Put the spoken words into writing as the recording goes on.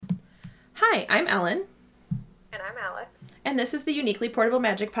Hi, I'm Ellen. And I'm Alex. And this is the Uniquely Portable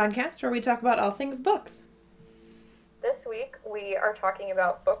Magic podcast where we talk about all things books. This week we are talking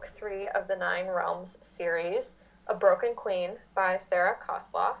about Book 3 of the Nine Realms series, A Broken Queen by Sarah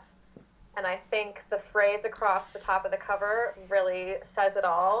Kosloff. And I think the phrase across the top of the cover really says it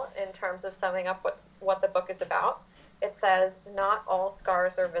all in terms of summing up what the book is about. It says, "Not all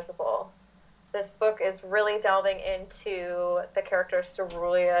scars are visible." This book is really delving into the character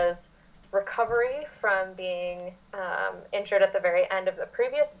Cerulea's recovery from being injured at the very end of the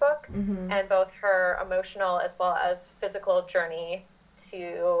previous book, and both her emotional as well as physical journey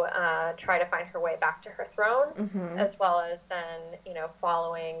to try to find her way back to her throne, as well as then,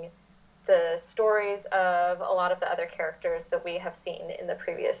 following the stories of a lot of the other characters that we have seen in the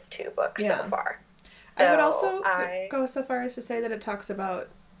previous two books so far. So I would also go so far as to say that it talks about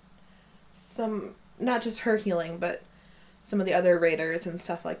some, not just her healing, but some of the other raiders and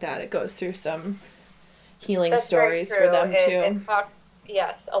stuff like that. It goes through some healing stories for them, too. It talks,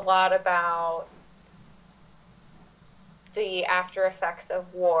 yes, a lot about the after effects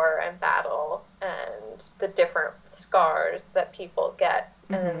of war and battle and the different scars that people get.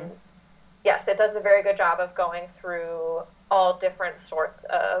 And yes, it does a very good job of going through all different sorts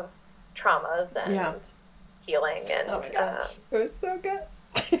of traumas and healing. And oh my gosh, it was so good.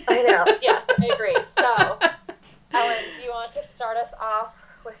 I know. Yes, I agree. So, Ellen, do you want to start us off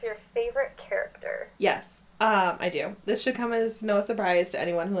with your favorite character? Yes, I do. This should come as no surprise to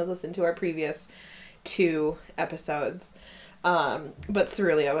anyone who has listened to our previous two episodes. But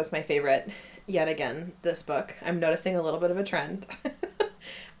Cerulia was my favorite yet again this book. I'm noticing a little bit of a trend.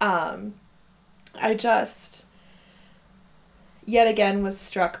 I just yet again was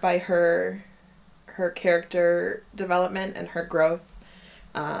struck by her character development and her growth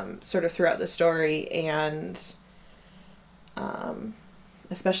sort of throughout the story, and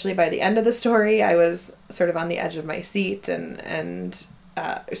especially by the end of the story, I was sort of on the edge of my seat, and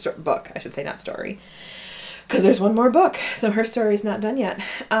book, I should say, not story, because there's one more book, so her story's not done yet.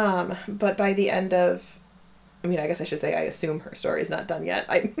 But by the end of, I guess I should say, I assume her story's not done yet.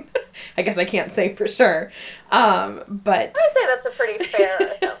 I guess I can't say for sure. But I'd say that's a pretty fair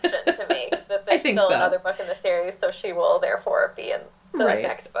assumption to make, that there's still another book in the series, so she will therefore be in the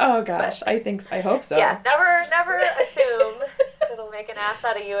next book. Oh gosh, but I hope so. Yeah, never assume it'll make an ass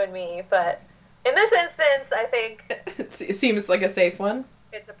out of you and me, but in this instance, I think it seems like a safe one.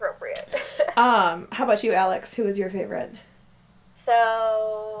 It's appropriate. How about you, Alex? Who is your favorite?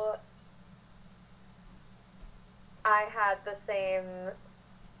 So I had the same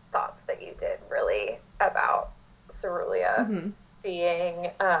thoughts that you did, really, about Cerulia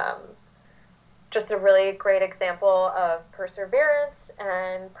being just a really great example of perseverance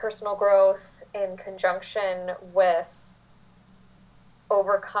and personal growth in conjunction with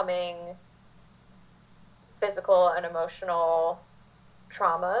overcoming physical and emotional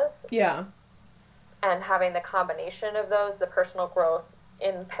traumas. Yeah. And having the combination of those, the personal growth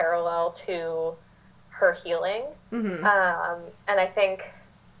in parallel to her healing. And I think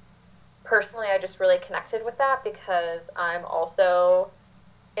personally I just really connected with that because I'm also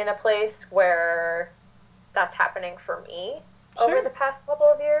in a place where that's happening for me over the past couple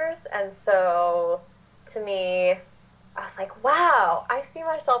of years. And so to me, I was like, wow, I see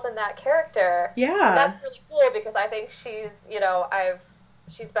myself in that character. Yeah. And that's really cool because I think she's,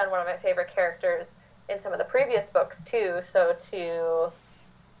 she's been one of my favorite characters in some of the previous books too. So to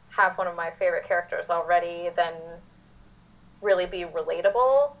have one of my favorite characters already then really be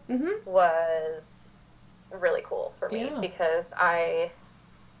relatable was really cool for me because I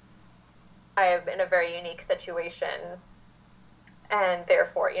am in a very unique situation, and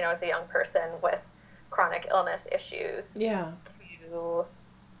therefore, as a young person with chronic illness issues, to,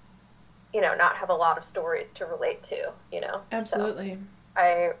 not have a lot of stories to relate to, Absolutely. So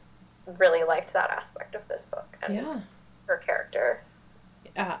I really liked that aspect of this book and her character.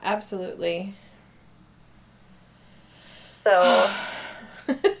 Absolutely. So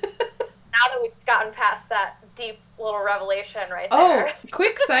now that we've gotten past that deep little revelation right there. Oh,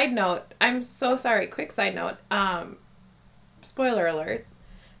 quick side note. I'm so sorry. Quick side note. Spoiler alert.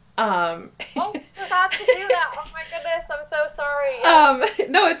 Oh, forgot to do that. Oh my goodness, I'm so sorry. Yes.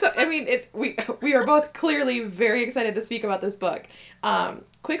 No, we are both clearly very excited to speak about this book.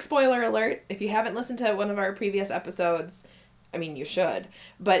 Quick spoiler alert. If you haven't listened to one of our previous episodes, you should.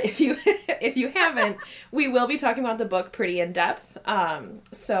 But if you haven't, we will be talking about the book pretty in depth.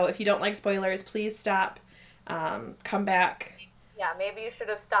 So if you don't like spoilers, please stop. Come back. Yeah, maybe you should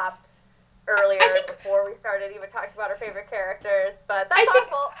have stopped earlier before we started even talking about our favorite characters, but that's our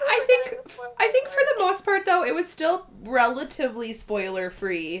fault. I think for the most part, though, it was still relatively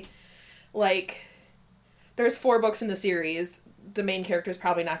spoiler-free. like, there's 4 books in the series. The main character's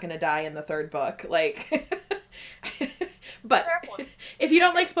probably not going to die in the 3rd book. Like, but if you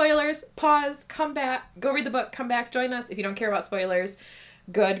don't like spoilers, pause, come back, go read the book, come back, join us. If you don't care about spoilers,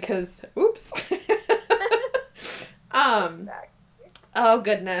 good, because, oops. Oh,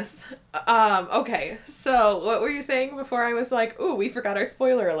 goodness. Okay, so what were you saying before I was like, ooh, we forgot our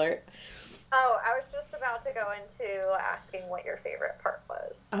spoiler alert? Oh, I was just about to go into asking what your favorite part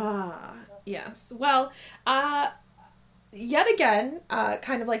was. Yes. Well, yet again,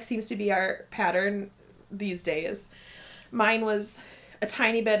 kind of like seems to be our pattern these days. Mine was a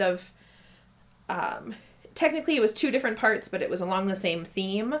tiny bit of, technically it was 2 different parts, but it was along the same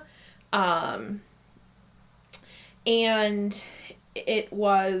theme. And it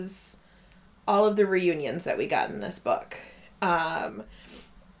was all of the reunions that we got in this book.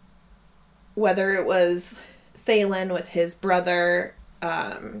 Whether it was Thalen with his brother,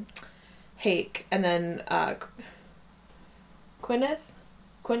 Hake, and then Gwyneth,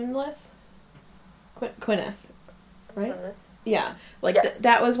 right? Mm-hmm. Yeah, like yes.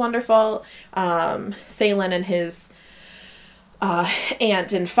 That was wonderful. Thalen and his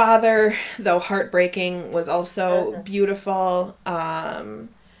aunt and father, though heartbreaking, was also beautiful. And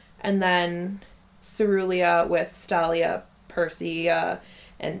then Cerulia with Stalia, Percy,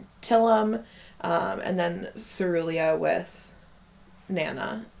 and Tillam, and then Cerulia with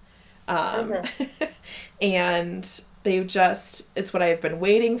Nana. And they just, it's what I've been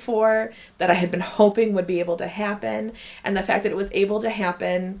waiting for, that I had been hoping would be able to happen. And the fact that it was able to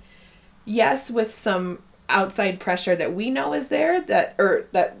happen, yes, with some outside pressure that we know is there,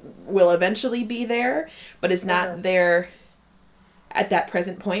 that will eventually be there, but is not there at that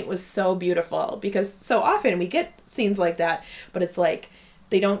present point, was so beautiful. Because so often we get scenes like that, but it's like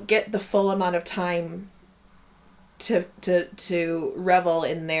they don't get the full amount of time to revel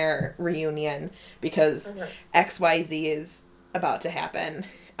in their reunion because XYZ is about to happen.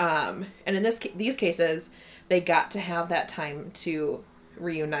 And in these cases, they got to have that time to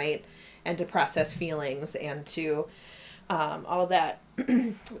reunite and to process feelings and to all of that.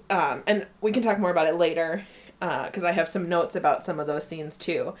 And we can talk more about it later because I have some notes about some of those scenes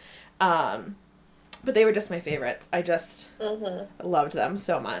too. But they were just my favorites. I just loved them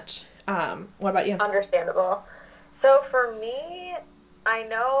so much. What about you? Understandable. So for me, I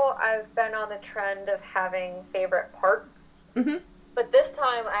know I've been on the trend of having favorite parts, but this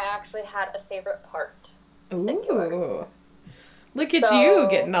time I actually had a favorite part. Singular. Ooh. Look at you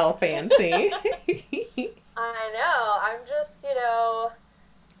getting all fancy. I know. I'm just,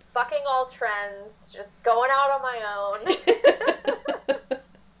 bucking all trends, just going out on my own.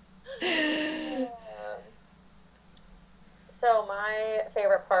 So my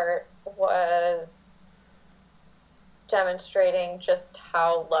favorite part was demonstrating just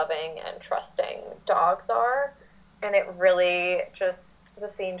how loving and trusting dogs are. And it really the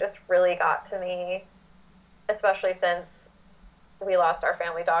scene just really got to me, especially since we lost our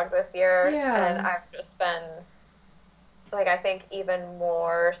family dog this year. Yeah. And I've just been, I think even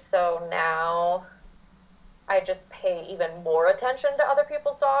more so now, I just pay even more attention to other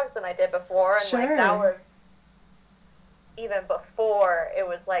people's dogs than I did before. And sure. That was even before it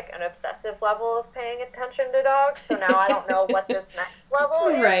was an obsessive level of paying attention to dogs. So now I don't know what this next level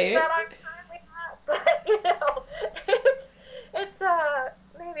is that I'm currently at. But, it's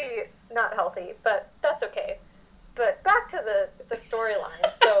maybe not healthy, but that's okay. But back to the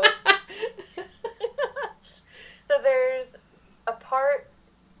storyline. So, so there's a part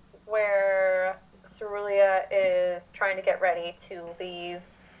where Cerulia is trying to get ready to leave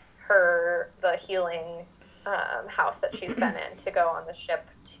the healing house that she's been in to go on the ship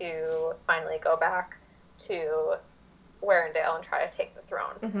to finally go back to Warrendale and try to take the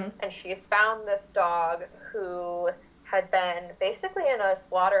throne. And she's found this dog who had been basically in a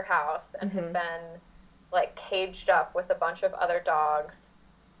slaughterhouse and had been caged up with a bunch of other dogs.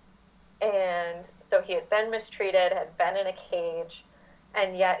 And so he had been mistreated, had been in a cage,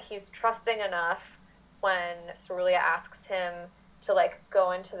 and yet he's trusting enough when Cerulia asks him to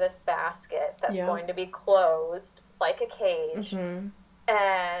go into this basket that's going to be closed like a cage.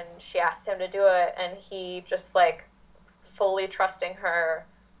 And she asked him to do it, and he just fully trusting her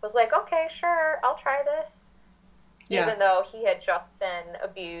was okay, sure, I'll try this. Even though he had just been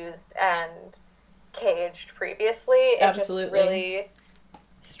abused and caged previously. It Absolutely. Just really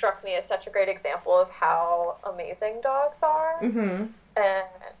struck me as such a great example of how amazing dogs are. And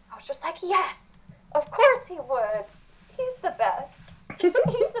I was just yes, of course he would. He's the best. He's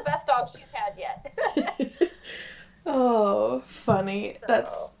the best dog she's had yet. Oh, funny. So,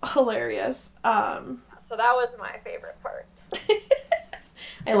 that's hilarious. So that was my favorite part.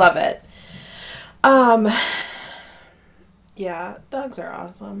 I love it. Um, yeah, dogs are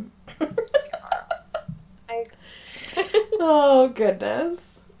awesome. I Oh,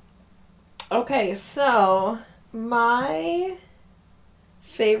 goodness. Okay, so my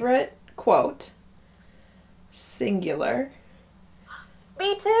favorite quote, singular.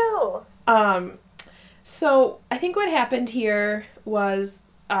 Me too. So I think what happened here was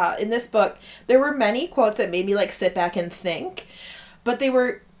in this book, there were many quotes that made me like sit back and think, but they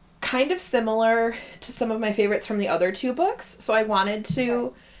were kind of similar to some of my favorites from the other two books. So I wanted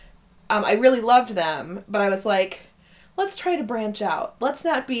to, I really loved them, but I was like, let's try to branch out. Let's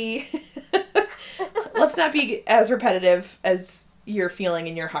not be, let's not be as repetitive as you're feeling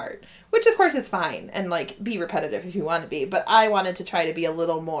in your heart, which of course is fine, and like be repetitive if you want to be. But I wanted to try to be a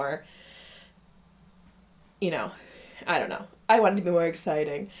little more, I don't know. I wanted to be more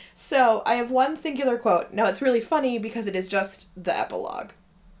exciting. So I have one singular quote. Now it's really funny because it is just the epilogue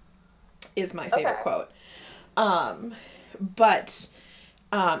is my favorite quote. But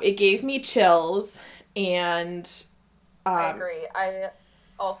it gave me chills, and I agree. I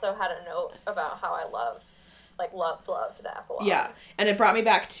also had a note about how I loved the epilogue. Yeah, and it brought me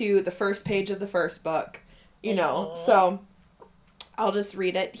back to the first page of the first book, so I'll just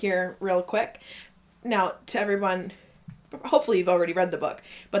read it here real quick. Now, to everyone, hopefully you've already read the book,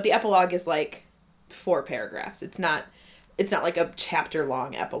 but the epilogue is like 4 paragraphs. It's not like a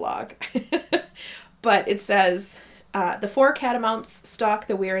chapter-long epilogue. But it says, the 4 catamounts stalk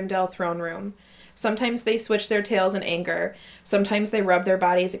the Weirendell throne room. Sometimes they switch their tails in anger. Sometimes they rub their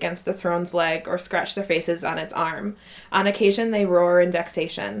bodies against the throne's leg or scratch their faces on its arm. On occasion, they roar in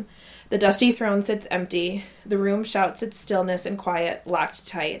vexation. The dusty throne sits empty. The room shouts its stillness and quiet, locked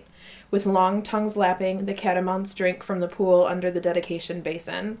tight. With long tongues lapping, the catamounts drink from the pool under the dedication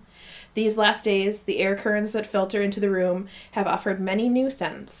basin. These last days, the air currents that filter into the room have offered many new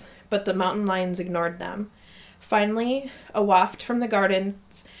scents, but the mountain lions ignored them. Finally, a waft from the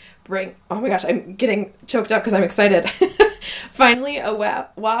gardens oh my gosh, I'm getting choked up because I'm excited. Finally, a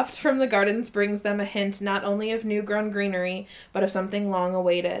waft from the gardens brings them a hint not only of new-grown greenery, but of something long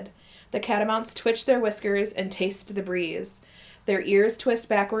awaited. The catamounts twitch their whiskers and taste the breeze. Their ears twist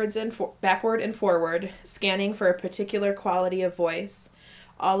backward and forward, scanning for a particular quality of voice.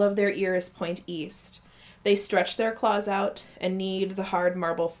 All of their ears point east. They stretch their claws out and knead the hard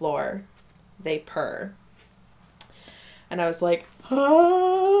marble floor. They purr. And I was like,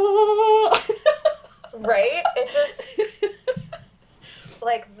 oh. Right? It just,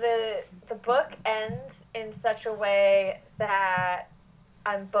 like, the book ends in such a way that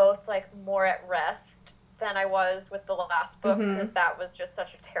I'm both, like, more at rest than I was with the last book, because that was just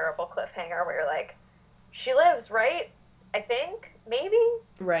such a terrible cliffhanger where you're like, she lives, right? I think? Maybe?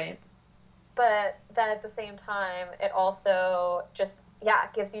 Right. But then at the same time, it also just,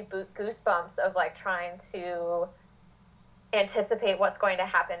 it gives you goosebumps of, like, trying to anticipate what's going to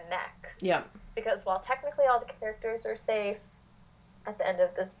happen next. Yeah. Because while technically all the characters are safe at the end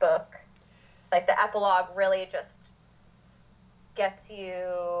of this book, like, the epilogue really just gets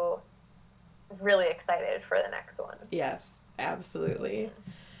you really excited for the next one. Yes, absolutely.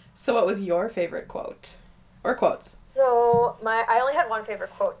 So what was your favorite quote? Or quotes? So I only had one favorite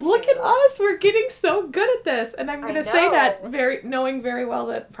quote too. Look at us, we're getting so good at this. And I'm going to say that knowing very well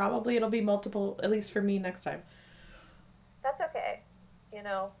that probably it'll be multiple, at least for me, next time. That's okay.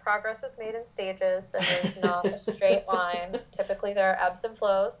 Progress is made in stages, and there's not a straight line. Typically there are ebbs and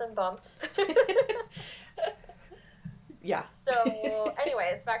flows and bumps. Yeah. So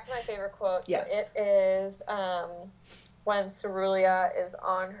anyways, back to my favorite quote. Yes. So it is when Cerulia is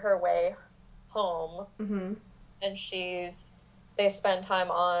on her way home, and they spend time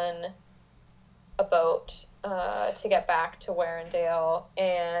on a boat to get back to Weirendell,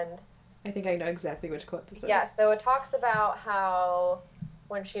 and I think I know exactly which quote this is. Yes, so it talks about how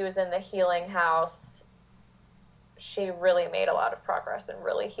when she was in the healing house, she really made a lot of progress and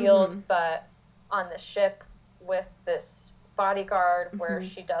really healed, but on the ship with this bodyguard where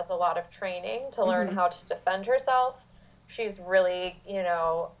she does a lot of training to learn how to defend herself, she's really,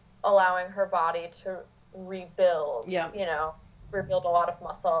 allowing her body to rebuild, rebuild a lot of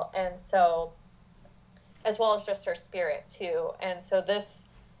muscle, and so, as well as just her spirit too. And so this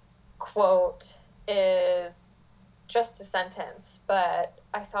quote is just a sentence, but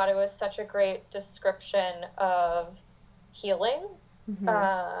I thought it was such a great description of healing.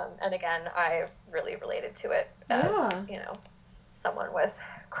 And again, I really related to it as, someone with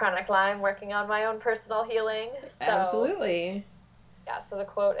chronic Lyme working on my own personal healing. So, absolutely. Yeah, so the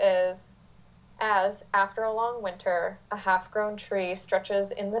quote is, as after a long winter, a half-grown tree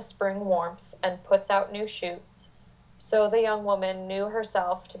stretches in the spring warmth and puts out new shoots, So the young woman knew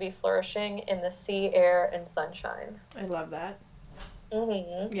herself to be flourishing in the sea, air, and sunshine. I love that.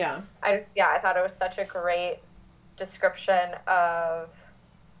 Mm-hmm. Yeah. I thought it was such a great description of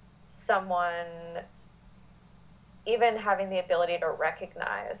someone even having the ability to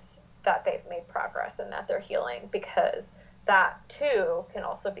recognize that they've made progress and that they're healing, because that too can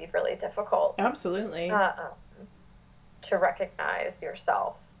also be really difficult. Absolutely. To recognize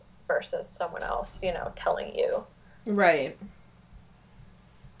yourself versus someone else, telling you. Right.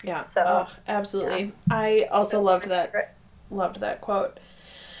 Yeah. So, absolutely. Yeah. I also loved that quote.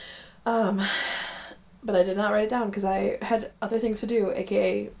 But I did not write it down because I had other things to do,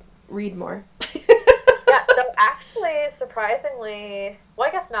 aka read more. Yeah, so actually, surprisingly, well,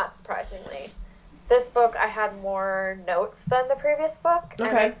 I guess not surprisingly, this book I had more notes than the previous book. Okay.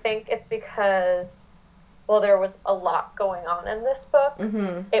 And I think it's because, well, there was a lot going on in this book.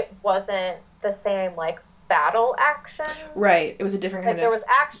 Mm-hmm. It wasn't the same, battle action. Right. It was a different kind of... There was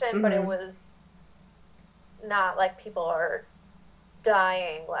action, mm-hmm. but it was not people are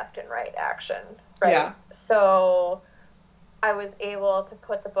dying left and right action. Right? Yeah. So I was able to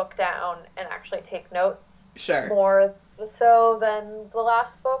put the book down and actually take notes. Sure. More so than the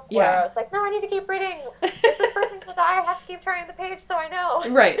last book, where I was like, no, I need to keep reading. If this person will die, I have to keep turning the page so I know.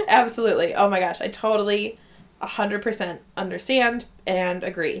 Right. Absolutely. Oh my gosh. I totally 100% understand and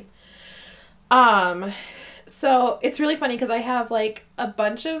agree. So it's really funny because I have a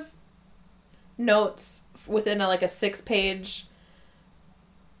bunch of notes within a 6-page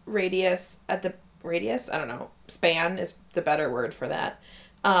radius I don't know, span is the better word for that,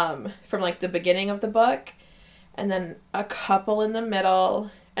 from the beginning of the book, and then a couple in the middle,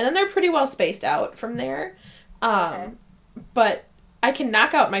 and then they're pretty well spaced out from there. Okay. But I can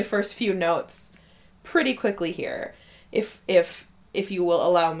knock out my first few notes pretty quickly here, if you will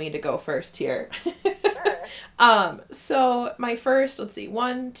allow me to go first here. Sure. So my first, let's see,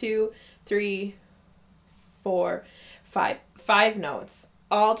 1, 2, 3, 4, 5 notes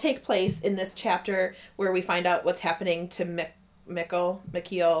all take place in this chapter where we find out what's happening to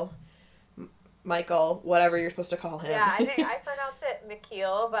Mikhail, Michael, whatever you're supposed to call him. Yeah, I think I pronounce it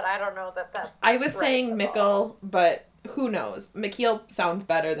Mikhail, but I don't know that that's I was right saying Mikkel, but who knows? Mikhail sounds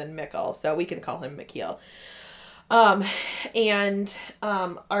better than Mikkel, so we can call him Mikhail. And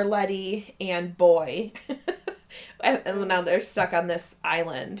Arletty and Boy, and now they're stuck on this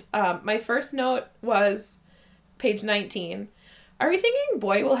island. My first note was page 19. Are we thinking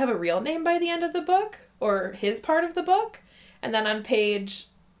Boy will have a real name by the end of the book? Or his part of the book? And then on page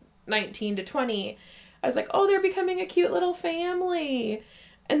 19 to 20, I was like, oh, they're becoming a cute little family.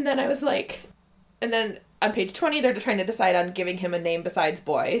 And then I was like, and then on page 20, they're trying to decide on giving him a name besides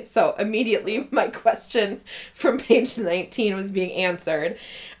Boy. So immediately my question from page 19 was being answered.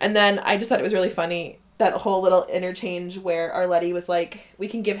 And then I just thought it was really funny, that whole little interchange where Arletty was like, we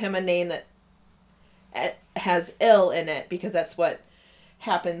can give him a name that has ill in it, because that's what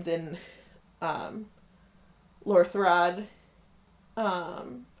happens in Lorthrod.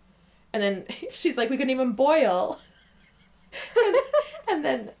 And then she's like, we could name him Boyle. and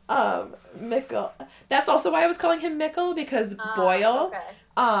then Mikkel. That's also why I was calling him Mikkel, because Boyle.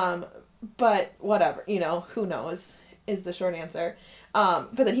 Okay. But whatever, who knows is the short answer.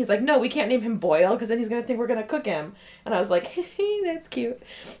 But then he's like, no, we can't name him Boyle because then he's going to think we're going to cook him. And I was like, hey, that's cute.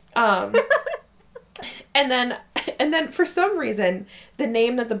 And then for some reason, the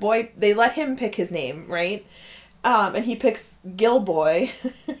name that the boy, they let him pick his name, right? And he picks Gilboy.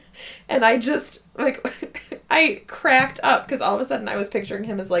 And I just, I cracked up because all of a sudden I was picturing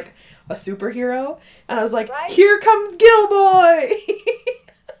him as a superhero. And I was like, right? Here comes Gilboy!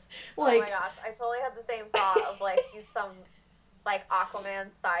 Oh my gosh, I totally had the same thought of he's some Aquaman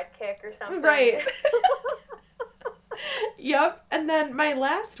sidekick or something. Right. Yep. And then my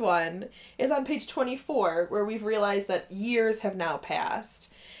last one is on page 24, where we've realized that years have now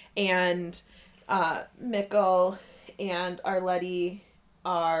passed, and Mikkel and Arletty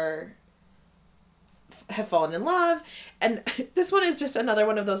have fallen in love. And this one is just another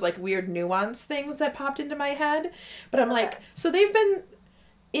one of those weird nuance things that popped into my head. But I'm so they've been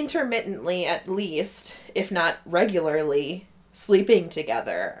intermittently, at least, if not regularly, sleeping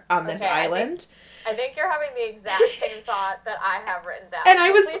together on this island. I think you're having the exact same thought that I have written down. And I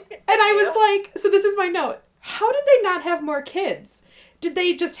was like, so this is my note. How did they not have more kids? Did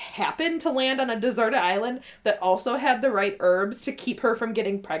they just happen to land on a deserted island that also had the right herbs to keep her from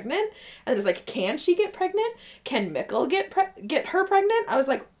getting pregnant? And it was can she get pregnant? Can Mikkel get her pregnant? I was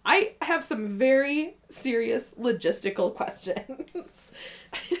like, I have some very serious logistical questions.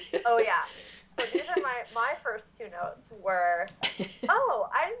 Oh, yeah. So these are my first two notes were, oh,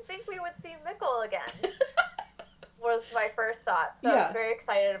 I didn't think we would see Mikkel again. was my first thought. So I Yeah. was very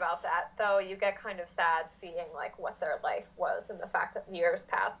excited about that. Though you get kind of sad seeing like what their life was and the fact that years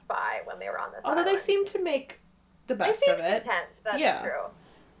passed by when they were on this Although they island. seem to make the They best seem of it. content. That's Yeah. true.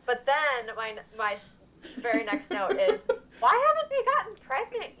 But then my very next note is, why haven't they gotten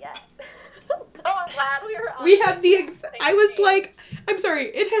pregnant yet? So I'm glad we were on We had the same I was page. like, I'm sorry,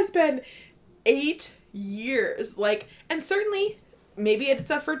 it has been 8 years. Like, and certainly maybe it's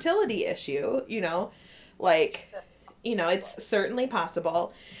a fertility issue, you know? Like, you know, it's certainly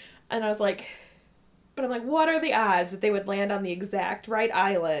possible. And I was like, but I'm like, what are the odds that they would land on the exact right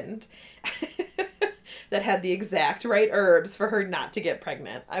island that had the exact right herbs for her not to get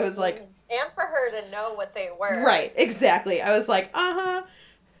pregnant? I was like, and for her to know what they were. right, exactly. I was like,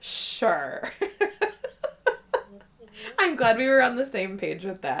 sure. I'm glad we were on the same page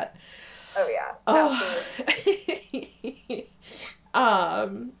with that. Oh yeah. Oh. Absolutely.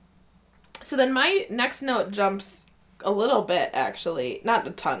 So then my next note jumps a little bit, actually. Not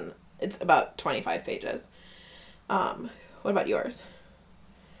a ton. It's about 25 pages. What about yours?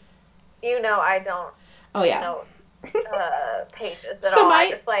 You know I don't Oh, yeah. note pages at So all. my- I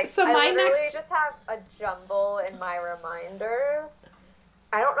just like so I my literally next- just have a jumble in my reminders.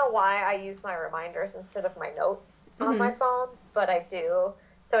 I don't know why I use my reminders instead of my notes on my phone, but I do.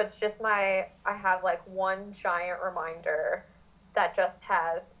 So it's just I have like one giant reminder that just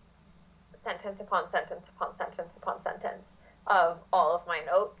has sentence upon sentence upon sentence upon sentence of all of my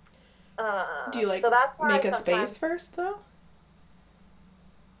notes. Do you, like, so that's why make I a space first, though?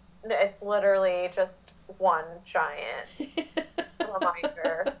 It's literally just one giant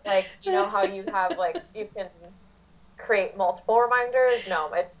reminder. Like, you know how you have, like, you can create multiple reminders?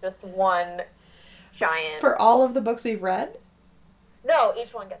 No, it's just one giant. For all of the books we've read? No,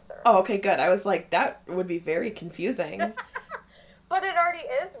 each one gets their. Oh, okay, good. I was like, that would be very confusing. But it already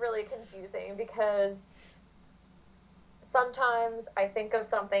is really confusing because sometimes I think of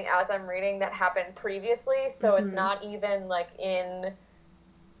something as I'm reading that happened previously, so it's not even, like, in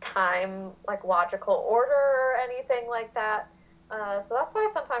time, like, logical order or anything like that. So that's why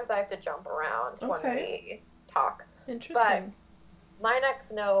sometimes I have to jump around when we talk. Interesting. But my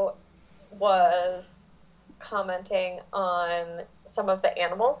next note was commenting on some of the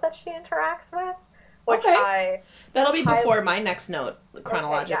animals that she interacts with, which That'll be before my next note,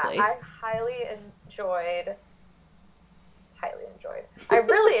 chronologically. Okay, yeah, I I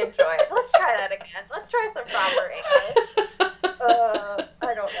really enjoyed. Let's try that again. Let's try some proper English.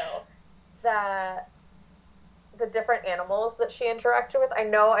 I don't know. The different animals that she interacted with. I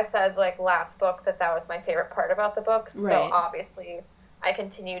know I said, like, last book that was my favorite part about the books. Right. So obviously I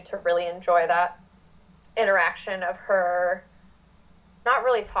continued to really enjoy that interaction of her not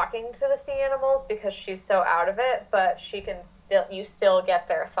really talking to the sea animals because she's so out of it, but you still get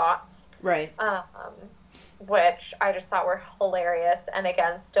their thoughts. Right. Which I just thought were hilarious, and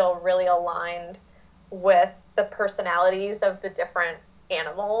again, still really aligned with the personalities of the different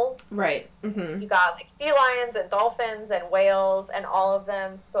animals. Right. Mm-hmm. You got, like, sea lions and dolphins and whales, and all of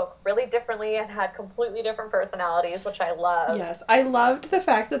them spoke really differently and had completely different personalities, which I love. Yes. I loved the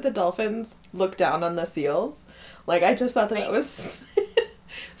fact that the dolphins looked down on the seals. Like, I just thought that was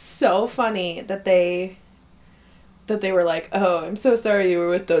so funny that they were like, oh, I'm so sorry you were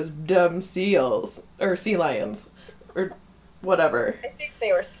with those dumb seals, or sea lions, or whatever. I think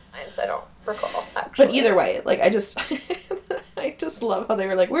they were sea lions, I don't recall, actually. But either way, like, I just love how they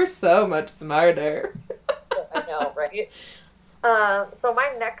were like, we're so much smarter. I know, right? So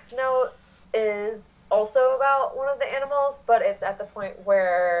my next note is also about one of the animals, but it's at the point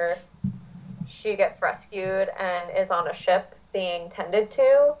where she gets rescued and is on a ship being tended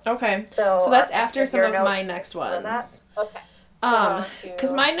to. Okay. So that's after some of my next ones. Okay.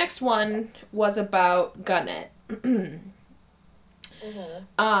 Because my next one was about Gunnet. And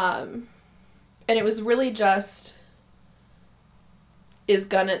it was really just, is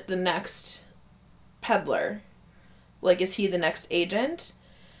Gunnet the next peddler? Like, is he the next agent?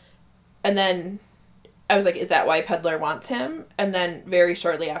 And then I was like, is that why Peddler wants him? And then very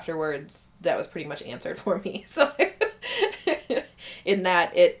shortly afterwards, that was pretty much answered for me. So in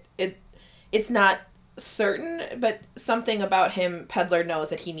that it's not certain, but something about him, Peddler knows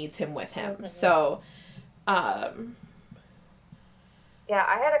that he needs him with him. So yeah,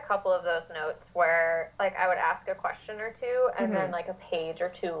 I had a couple of those notes where, like, I would ask a question or two, and then, like, a page or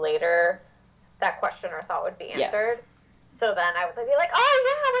two later, that question or thought would be answered. Yes. So then I would be like, oh,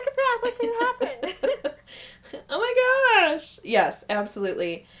 yeah, look at that. Look what happened. Oh, my gosh. Yes,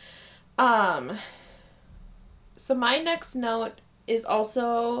 absolutely. So my next note is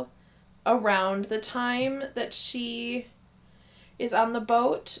also around the time that she is on the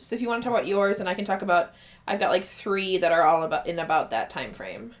boat. So if you want to talk about yours, and I can talk about, I've got like 3 that are all about that time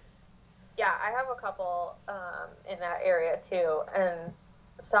frame. Yeah, I have a couple in that area too, and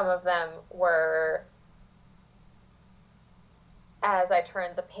some of them were, as I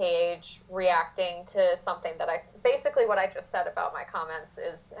turned the page, reacting to something that basically what I just said about my comments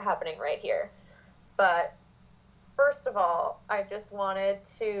is happening right here. But first of all, I just wanted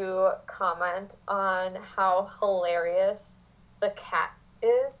to comment on how hilarious the cat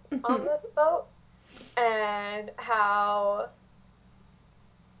is on this boat, and how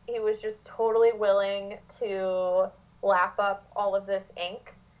he was just totally willing to lap up all of this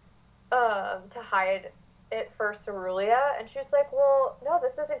ink to hide it for Cerulia. And she was like, well, no,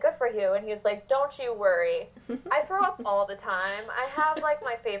 this isn't good for you. And he was like, don't you worry. I throw up all the time. I have, like,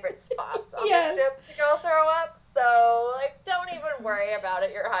 my favorite spots on the ship to go throw up. So, like, don't even worry about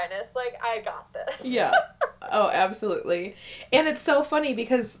it, Your Highness. Like, I got this. Yeah. Oh, absolutely. And it's so funny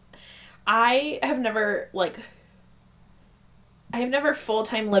because I have never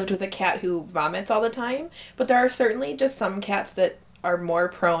full-time lived with a cat who vomits all the time, but there are certainly just some cats that are more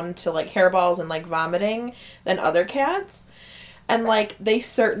prone to, like, hairballs and, like, vomiting than other cats. And, like, they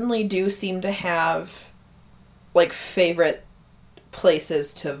certainly do seem to have, like, favorite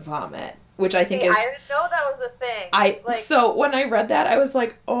places to vomit, which I think is... I didn't know that was a thing. So when I read that, I was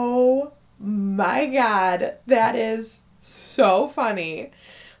like, oh my God, that is so funny.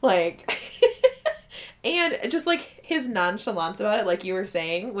 Like, and just, like, his nonchalance about it, like you were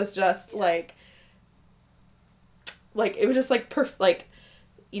saying, was just, like, it was just, like,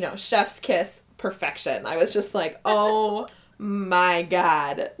 chef's kiss perfection. I was just like, oh my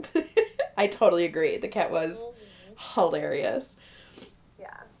God. I totally agree. The cat was hilarious.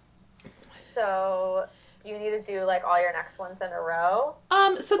 Yeah. So, do you need to do, like, all your next ones in a row?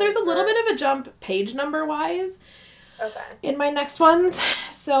 So there's a little bit of a jump page number-wise. Okay. In my next ones.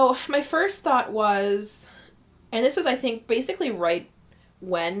 So, my first thought was, and this was, I think, basically right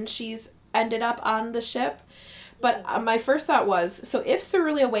when she's ended up on the ship, but my first thought was, so if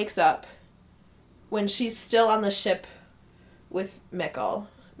Cerulia wakes up when she's still on the ship with Mikhail,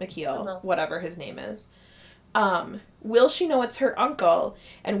 whatever his name is, will she know it's her uncle,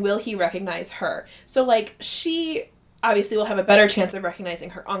 and will he recognize her? So, like, she obviously will have a better chance of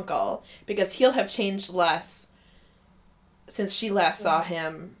recognizing her uncle, because he'll have changed less since she last saw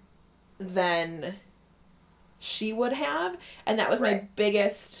him than she would have. And that was my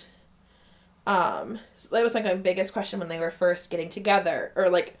biggest, that was, like, my biggest question when they were first getting together, or,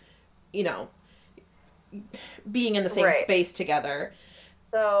 like, you know, being in the same space together.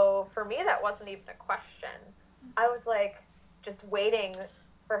 So, for me, that wasn't even a question. I was, like, just waiting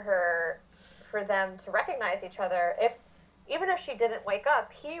for them to recognize each other. Even if she didn't wake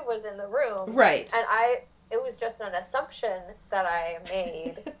up, he was in the room. Right. And it was just an assumption that I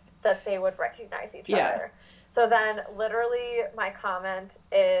made that they would recognize each other. So then, literally, my comment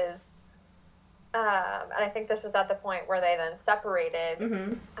is, and I think this was at the point where they then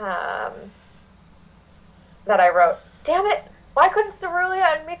separated, that I wrote, damn it, why couldn't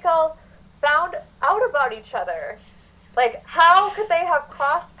Cerulia and Mikhail found out about each other? Like, how could they have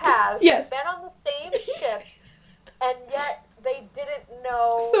crossed paths, been on the same ship, and yet they didn't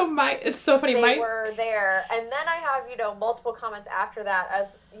know it's so funny. They were there. And then I have, multiple comments after that as,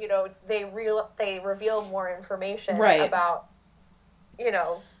 they reveal more information about,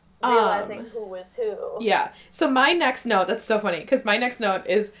 realizing who was who. Yeah. So my next note, that's so funny, because my next note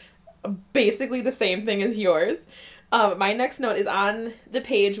is basically the same thing as yours. My next note is on the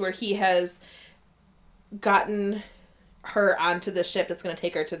page where he has gotten her onto the ship that's going to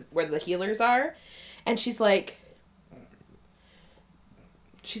take her to where the healers are. And she's like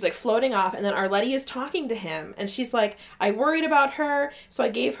floating off, and then Arletty is talking to him, and she's like, I worried about her, so I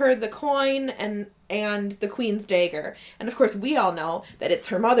gave her the coin and the Queen's dagger. And of course we all know that it's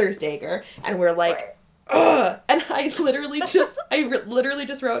her mother's dagger, and we're like, ugh. And I literally just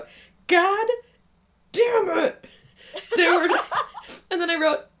wrote, God damn it. And then I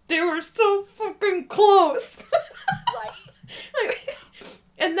wrote, they were so fucking close. Right.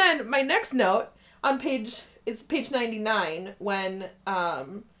 And then my next note on page 99, when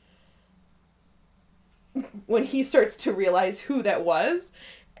he starts to realize who that was,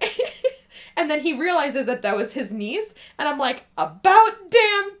 and then he realizes that was his niece, and I'm like, about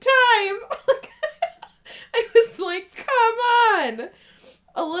damn time. I was like, come on,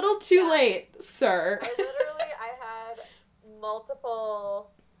 a little too late, sir. I had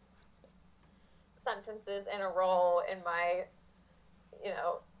multiple sentences in a row in my,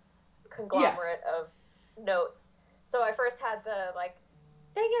 conglomerate of notes. So I first had the, like,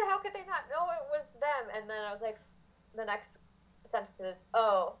 dang it, how could they not know it was them? And then I was like, the next sentences,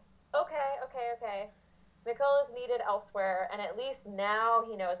 oh, okay. Mikkel is needed elsewhere, and at least now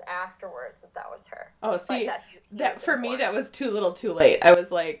he knows afterwards that was her. Oh, see, that for me, that was too little too late. I was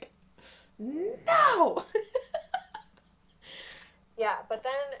like, no! Yeah, but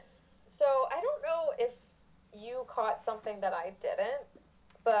then, so I don't know if you caught something that I didn't,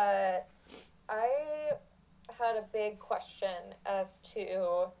 but I had a big question as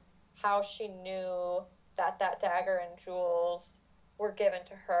to how she knew that dagger and jewels were given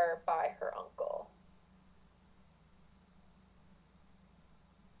to her by her uncle.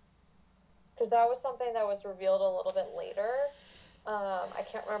 Because that was something that was revealed a little bit later. I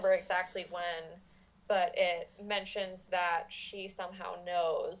can't remember exactly when, but it mentions that she somehow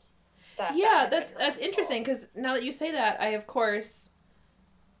knows that. Yeah, that's interesting, because now that you say that, I, of course,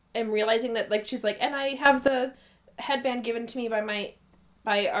 am realizing that, like, she's like, and I have the headband given to me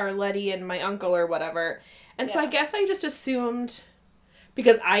by our Letty and my uncle or whatever. And so I guess I just assumed,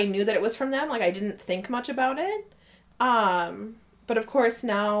 because I knew that it was from them, like, I didn't think much about it. But of course,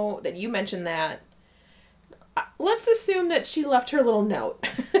 now that you mentioned that, let's assume that she left her little note.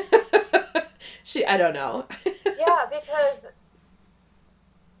 I don't know. Yeah, because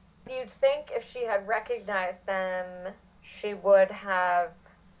you'd think if she had recognized them, she would have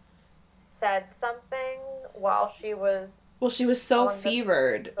said something while she was... Well, she was so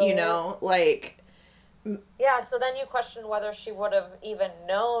fevered, you know, like... Yeah, so then you question whether she would have even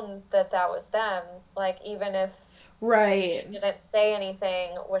known that was them, like, even if... Right. She didn't say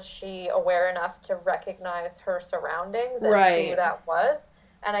anything. Was she aware enough to recognize her surroundings and who that was?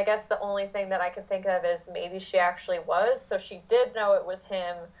 And I guess the only thing that I could think of is maybe she actually was. So she did know it was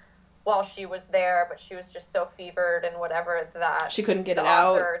him while she was there, but she was just so fevered and whatever that she couldn't get it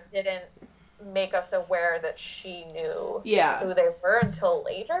out. Didn't make us aware that she knew who they were until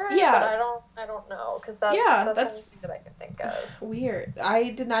later. Yeah. But I don't know, because that's something that I can think of. Weird. I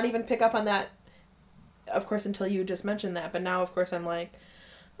did not even pick up on that, of course, until you just mentioned that. But now, of course, I'm like,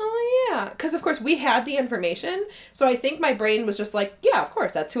 oh, yeah. Because, of course, we had the information. So I think my brain was just like, yeah, of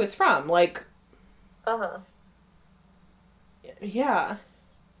course, that's who it's from. Like, uh-huh. Yeah.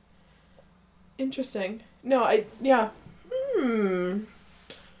 Interesting. No, I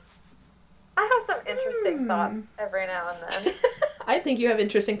have some interesting thoughts every now and then. I think you have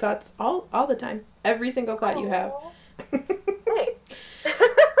interesting thoughts all the time. Every single thought you have. Hey.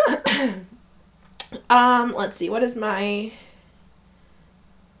 Let's see. What is my...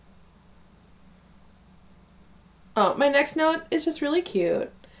 Oh, my next note is just really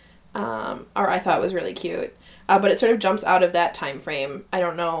cute. Or I thought it was really cute. But it sort of jumps out of that time frame. I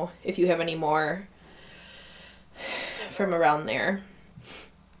don't know if you have any more from around there.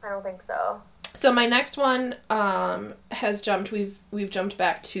 I don't think so. So my next one has jumped. We've jumped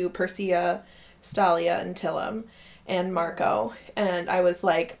back to Persea, Stalia, and Tillam, and Marco, and I was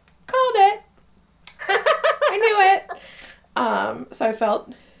like, called it. I knew it. So I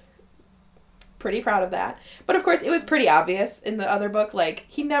felt pretty proud of that. But of course, it was pretty obvious in the other book. Like,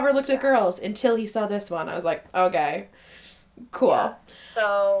 he never looked at girls until he saw this one. I was like, okay, cool. Yeah.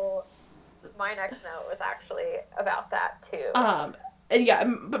 So my next note was actually about that too. And yeah,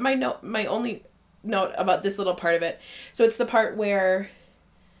 but my only note about this little part of it, so it's the part where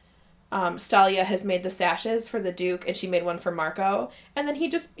Stalia has made the sashes for the Duke, and she made one for Marco, and then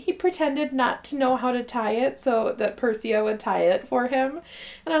he pretended not to know how to tie it so that Persea would tie it for him.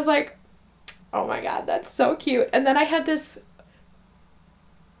 And I was like, oh my god, that's so cute. And then I had this,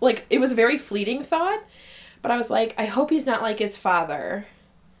 like, it was a very fleeting thought, but I was like, I hope he's not like his father.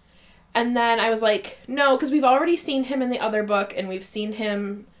 And then I was like, no, because we've already seen him in the other book, and we've seen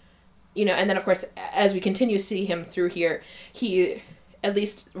him, you know, and then, of course, as we continue to see him through here, he, at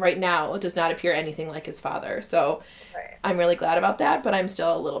least right now, does not appear anything like his father. So I'm really glad about that, but I'm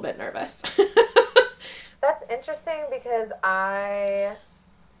still a little bit nervous. That's interesting, because I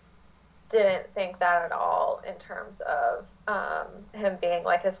didn't think that at all in terms of him being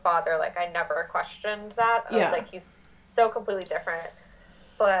like his father. Like, I never questioned that. I was like, he's so completely different.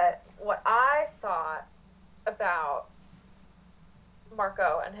 But what I thought about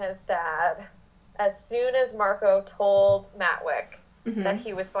Marco and his dad, as soon as Marco told Matwick that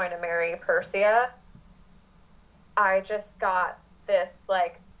he was going to marry Persea, I just got this,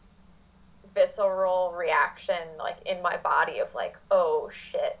 like, visceral reaction, like, in my body of, like, oh,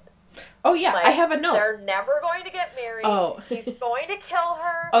 shit. Oh, yeah, like, I have a note. They're never going to get married. Oh. He's going to kill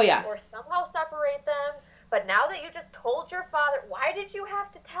her. Oh, yeah. Or somehow separate them. But now that you just told your father, why did you have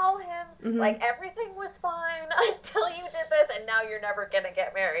to tell him? Like, everything was fine until you did this, and now you're never going to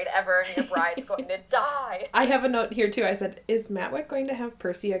get married ever, and your bride's going to die. I have a note here, too. I said, is Matwick going to have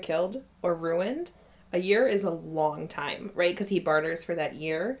Persea killed or ruined? A year is a long time, right? Because he barters for that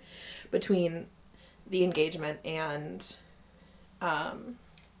year between the engagement and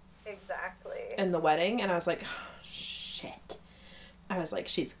exactly, and the wedding. And I was like, oh, shit. I was like,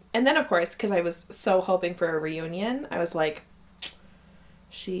 and then of course, because I was so hoping for a reunion, I was like,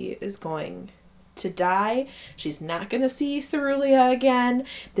 she is going to die. She's not going to see Cerulia again.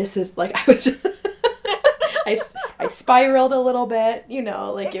 This is like, I was just, I spiraled a little bit, you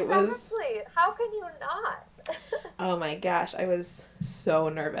know, like exactly. It was. How can you not? Oh my gosh, I was so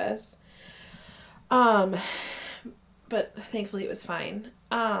nervous. But thankfully it was fine.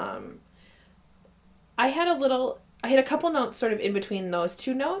 I had a couple notes sort of in between those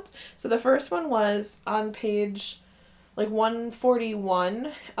two notes. So the first one was on page like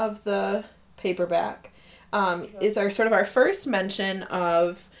 141 of the paperback. Is our first mention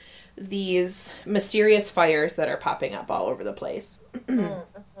of these mysterious fires that are popping up all over the place.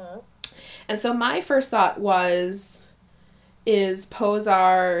 Mm-hmm. And so my first thought is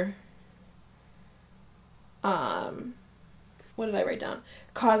Pozar, what did I write down?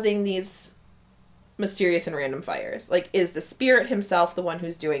 Causing these mysterious and random fires. Like, is the spirit himself the one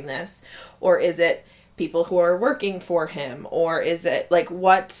who's doing this? Or is it people who are working for him? Or is it, like,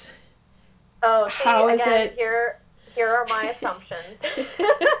 what? Oh, see, how is again, it? Here are my assumptions.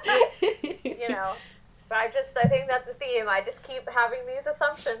 You know, but I think that's a theme. I just keep having these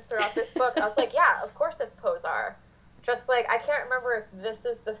assumptions throughout this book. I was like, yeah, of course it's Pozar. Just like, I can't remember if this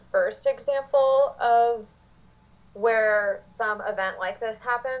is the first example of where some event like this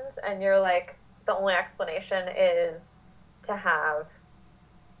happens, and you're like, the only explanation is to have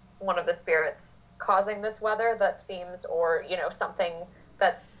one of the spirits causing this weather that seems, or, you know, something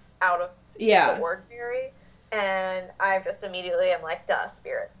that's out of the ordinary. And I just immediately am like, duh,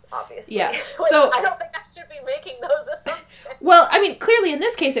 spirits, obviously. Yeah. Like, So I don't think I should be making those assumptions. Well, I mean, clearly in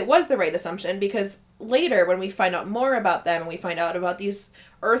this case it was the right assumption, because later when we find out more about them and we find out about these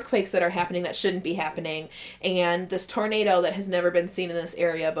earthquakes that are happening that shouldn't be happening, and this tornado that has never been seen in this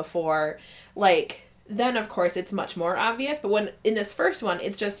area before, like, then of course it's much more obvious. But when in this first one,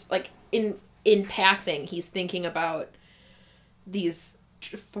 it's just like in passing, he's thinking about these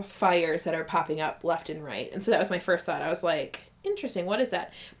fires that are popping up left and right. And so that was my first thought. I was like, interesting, what is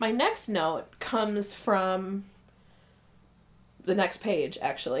that? My next note comes from the next page,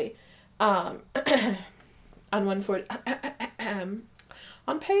 actually. On 140,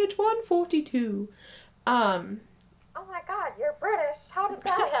 on page 142. Oh my god, you're British. How did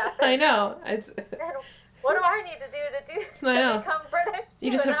that happen? I know. What do I need to do to become British too,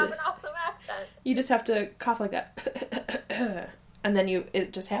 you just have an awesome accent? You just have to cough like that. And then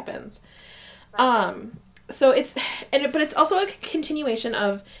it just happens. So it's, but it's also a continuation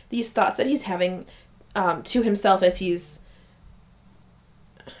of these thoughts that he's having, to himself as he's,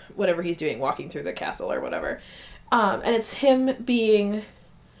 whatever he's doing, walking through the castle or whatever. And it's him being,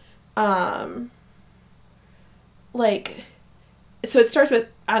 like, so it starts with,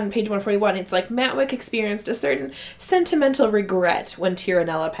 on page 141, it's like, Matwick experienced a certain sentimental regret when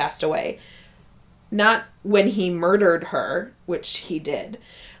Tiranella passed away. Not when he murdered her, which he did.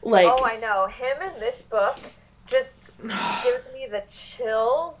 Like, oh, I know. Him in this book just gives me the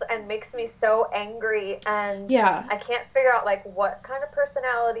chills and makes me so angry. And yeah. I can't figure out, like, what kind of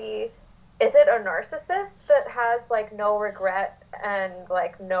personality. Is it a narcissist that has, like, no regret and,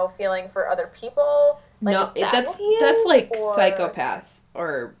 like, no feeling for other people? Like, no, that's like psychopath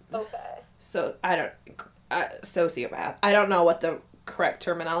or so I don't sociopath. I don't know what the correct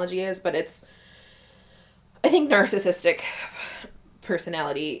terminology is, but it's, I think, narcissistic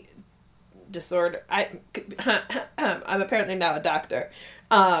personality disorder. I'm apparently now a doctor.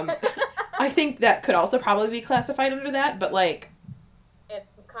 I think that could also probably be classified under that, but like,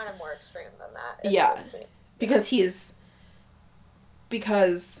 it's kind of more extreme than that. Yeah, because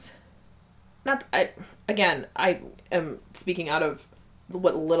not. I am speaking out of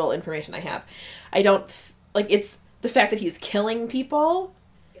what little information I have. I don't like, it's the fact that he's killing people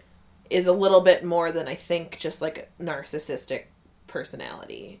is a little bit more than, I think, just like a narcissistic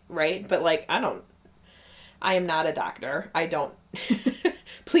personality, right? But like, I am not a doctor. I don't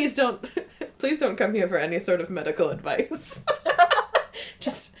please don't come here for any sort of medical advice.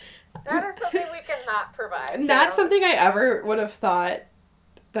 Just that is something we cannot provide. Not something I ever would have thought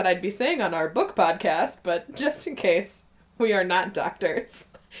that I'd be saying on our book podcast, but just in case, we are not doctors.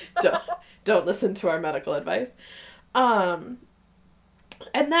 Don't listen to our medical advice. And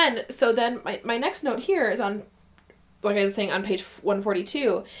then, my next note here is on like I was saying, on page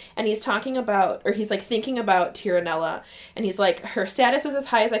 142, and he's talking about, or he's like thinking about Tiranella, and he's like, her status was as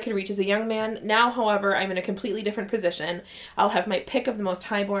high as I could reach as a young man. Now, however, I'm in a completely different position. I'll have my pick of the most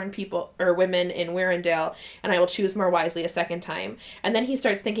highborn people or women in Wirrendale, and I will choose more wisely a second time. And then he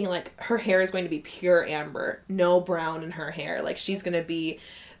starts thinking, like, her hair is going to be pure amber, no brown in her hair. Like, she's going to be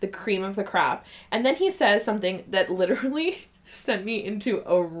the cream of the crop. And then he says something that literally sent me into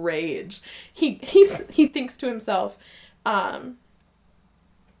a rage. He thinks to himself,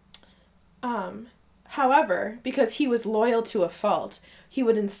 however, because he was loyal to a fault, he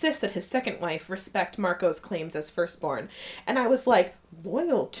would insist that his second wife respect Marco's claims as firstborn. And I was like,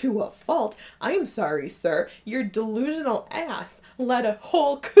 loyal to a fault? I'm sorry, sir. Your delusional ass led a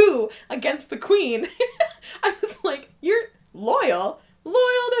whole coup against the queen. I was like, you're loyal? Loyal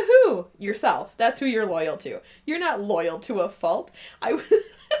to who? Yourself. That's who you're loyal to. You're not loyal to a fault. I was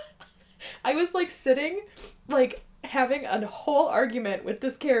like sitting, like having a whole argument with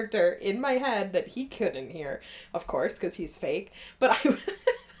this character in my head that he couldn't hear, of course, because he's fake. But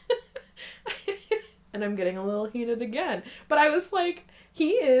and I'm getting a little heated again. But I was like,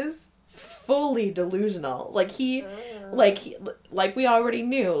 he is fully delusional. Like like we already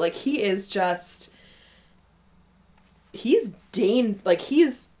knew. Like he is just. He's dangerously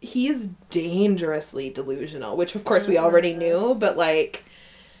delusional, which of course we already knew, but like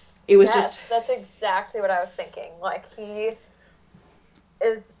it was that's exactly what I was thinking. Like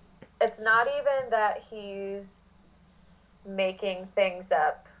it's not even that he's making things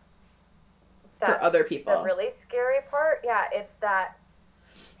up for other people. The really scary part, yeah, it's that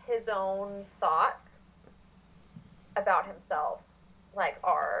his own thoughts about himself like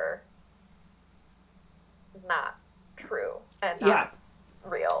are not true and not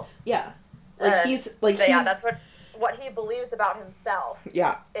real. Yeah. Like he's that's what he believes about himself.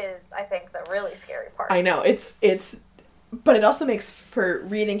 Yeah. Is I think the really scary part. I know. It's but it also makes for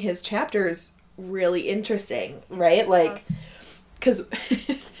reading his chapters really interesting, right? Like cuz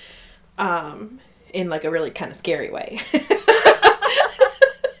in like a really kind of scary way.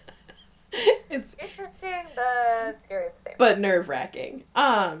 It's interesting but scary at the same time. But nerve-wracking.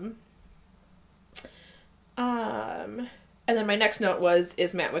 And then my next note was,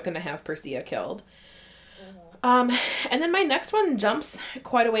 is Matwick going to have Persea killed? And then my next one jumps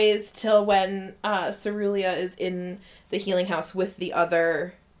quite a ways till when Cerulia is in the healing house with the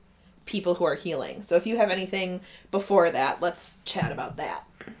other people who are healing. So if you have anything before that, let's chat about that.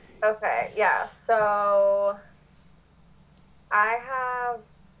 Okay, yeah. So I have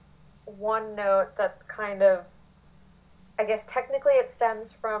one note that's kind of, I guess technically it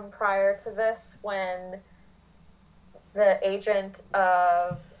stems from prior to this when the agent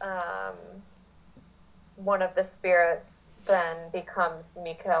of one of the spirits then becomes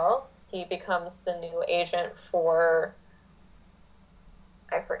Mikkel. He becomes the new agent for,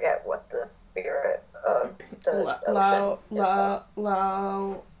 I forget what the spirit of the ocean is.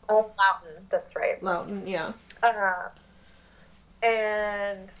 Loudon, that's right. Loudon, yeah.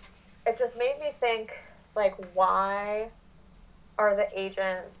 And it just made me think, like, why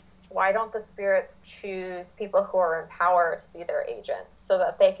don't the spirits choose people who are in power to be their agents so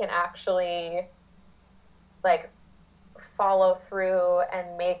that they can actually, like, follow through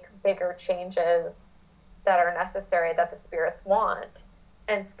and make bigger changes that are necessary that the spirits want,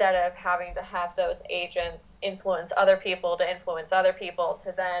 instead of having to have those agents influence other people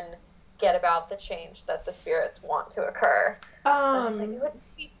to then get about the change that the spirits want to occur. It would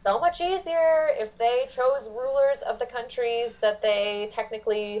be so much easier if they chose rulers of the countries that they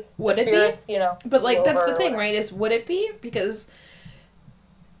technically would spirits, it be? But like that's the thing, right? Is would it be? Because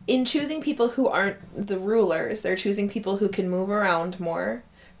in choosing people who aren't the rulers, they're choosing people who can move around more,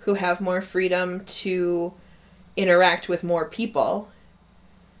 who have more freedom to interact with more people,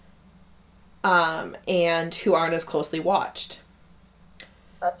 and who aren't as closely watched.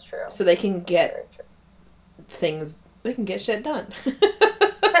 That's true. So they can get things, they can get shit done.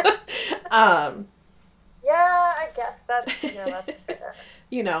 Yeah, I guess that's fair.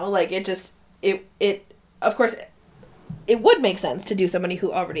 Like it of course, it would make sense to do somebody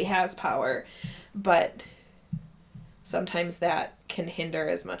who already has power, but sometimes that can hinder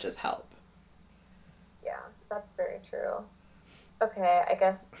as much as help. Yeah, that's very true. Okay, I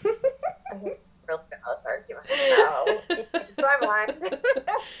guess I think real valid argument. No, you changed my mind.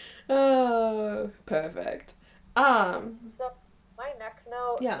 Oh, perfect. So my next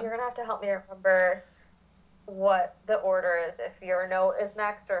note, you're gonna have to help me remember what the order is, if your note is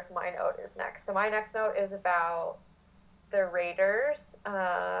next or if my note is next. So my next note is about the Raiders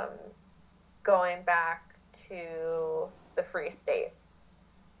going back to the Free States.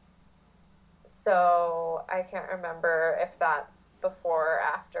 So I can't remember if that's before or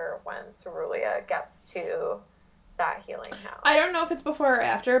after when Cerulia gets to that healing house. I don't know if it's before or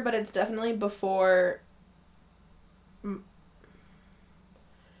after, but it's definitely before.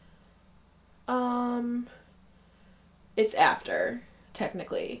 It's after,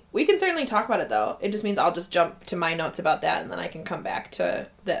 technically. We can certainly talk about it, though. It just means I'll just jump to my notes about that, and then I can come back to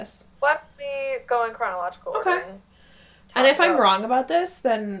this. Let me go in chronological order. And if I'm wrong about this,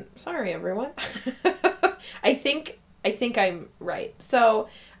 then sorry, everyone. I think I'm right. So,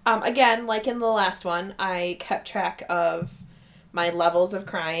 again, like in the last one, I kept track of my levels of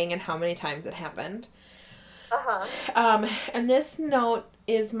crying and how many times it happened. And this note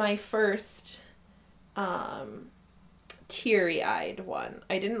is my first teary-eyed one.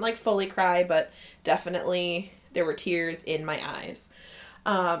 I didn't fully cry, but definitely there were tears in my eyes.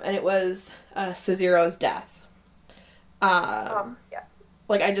 And it was Cesaro's death.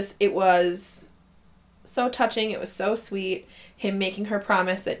 It was so touching. It was so sweet. Him making her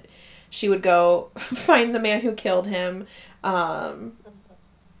promise that she would go find the man who killed him, to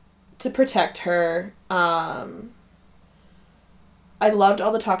protect her. I loved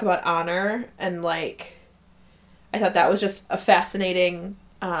all the talk about honor, and I thought that was just a fascinating,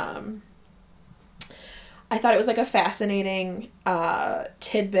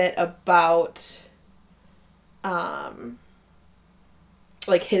 tidbit about,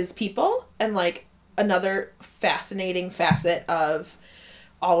 his people, and, another fascinating facet of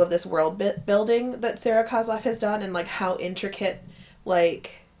all of this world building that Sarah Kozlov has done, and, how intricate,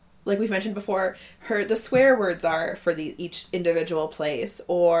 like we've mentioned before, the swear words are for each individual place,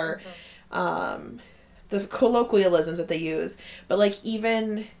 or, the colloquialisms that they use, but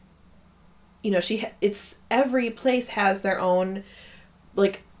even, every place has their own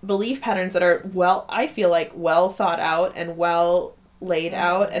belief patterns that are I feel well thought out and well laid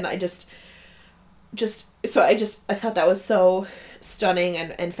out, and I thought that was so stunning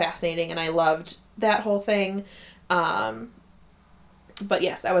and fascinating, and I loved that whole thing. But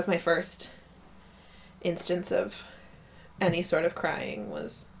yes, that was my first instance of any sort of crying,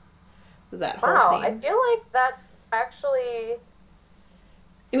 was that whole scene. I feel like that's actually...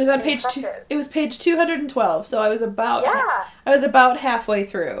 It was on page 212, so I was about halfway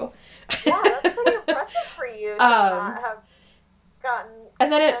through. Yeah, that's pretty impressive for you to not have gotten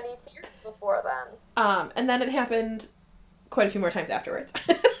any tears before then. And then it happened quite a few more times afterwards.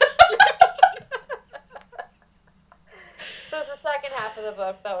 So it was the second half of the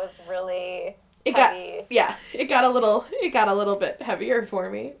book that was really it heavy. It got a little bit heavier for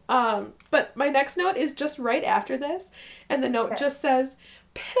me. But my next note is just right after this, and the note just says,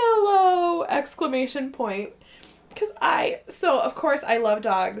 "Pillow!" exclamation point. Because of course I love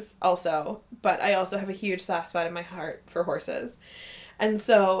dogs also, but I also have a huge soft spot in my heart for horses. And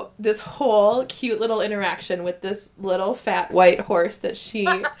so this whole cute little interaction with this little fat white horse that she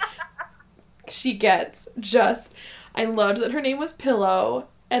gets, I loved that her name was Pillow,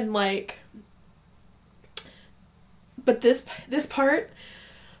 and but this part,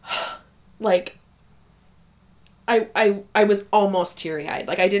 I was almost teary-eyed.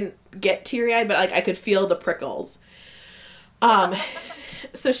 I didn't get teary-eyed, but I could feel the prickles.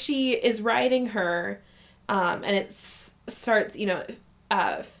 So she is riding her, and it starts,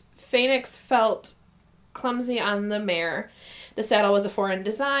 Phoenix felt clumsy on the mare. The saddle was a foreign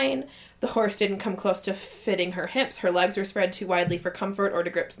design. The horse didn't come close to fitting her hips. Her legs were spread too widely for comfort or to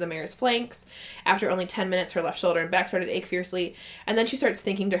grip the mare's flanks. After only 10 minutes, her left shoulder and back started to ache fiercely. And then she starts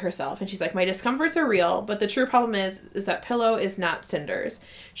thinking to herself, and she's like, my discomforts are real, but the true problem is that Pillow is not Cinders.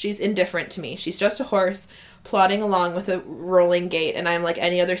 She's indifferent to me. She's just a horse plodding along with a rolling gait, and I'm like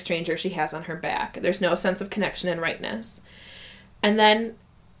any other stranger she has on her back. There's no sense of connection and rightness. And then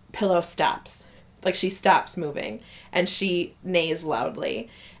Pillow stops. She stops moving, and she neighs loudly.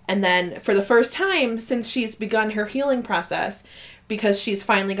 And then, for the first time since she's begun her healing process, because she's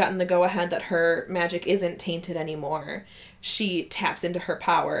finally gotten the go-ahead that her magic isn't tainted anymore, she taps into her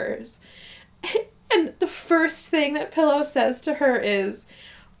powers. And the first thing that Pillow says to her is,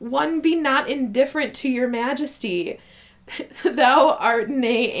 "One be not indifferent to your majesty. Thou art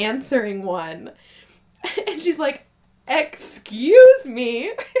nay answering one." And she's like, "Excuse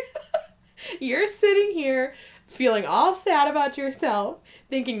me? You're sitting here feeling all sad about yourself,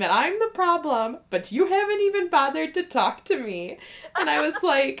 thinking that I'm the problem, but you haven't even bothered to talk to me." And I was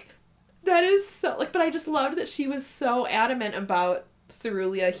like, that is so, but I just loved that she was so adamant about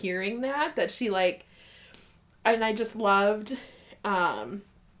Cerulia hearing that she, and I just loved that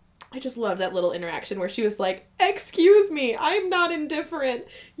little interaction where she was like, "Excuse me, I'm not indifferent.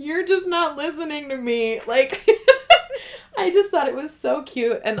 You're just not listening to me." I just thought it was so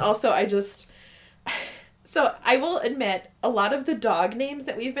cute. And also, So I will admit, a lot of the dog names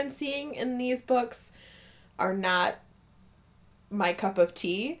that we've been seeing in these books are not my cup of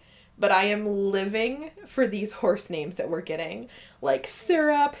tea, but I am living for these horse names that we're getting, like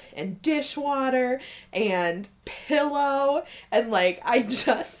Syrup and Dishwater and Pillow, and like I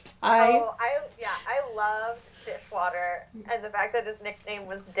loved Dishwater, and the fact that his nickname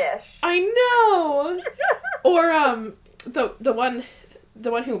was Dish. I know. Or the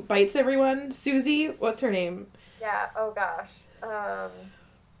one who bites everyone, Susie. What's her name? Yeah. Oh gosh.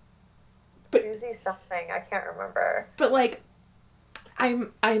 Susie something. I can't remember. But like,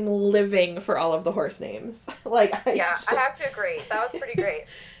 I'm living for all of the horse names. Like, I have to agree. That was pretty great.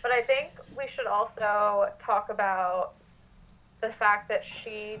 But I think we should also talk about the fact that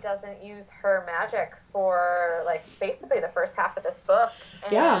she doesn't use her magic for like basically the first half of this book,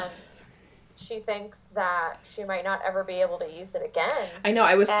 and she thinks that she might not ever be able to use it again. I know.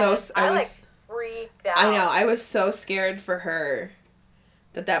 I was freaked out. I know. I was so scared for her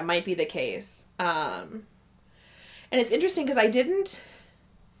that might be the case. And it's interesting because I didn't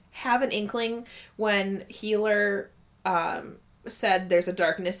have an inkling when Healer said there's a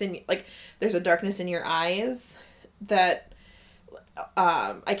darkness in your eyes that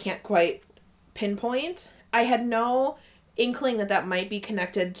I can't quite pinpoint. I had no inkling that might be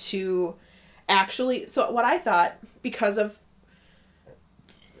connected to actually. So what I thought, because of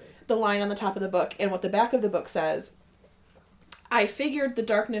the line on the top of the book and what the back of the book says, I figured the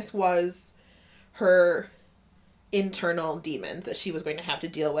darkness was her internal demons that she was going to have to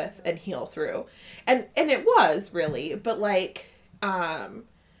deal with and heal through. And it was really, but like,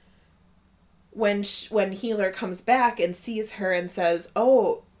 when Healer comes back and sees her and says,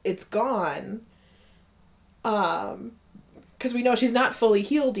 "Oh, it's gone," because we know she's not fully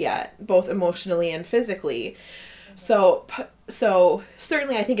healed yet, both emotionally and physically. So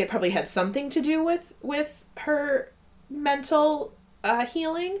certainly I think it probably had something to do with her mental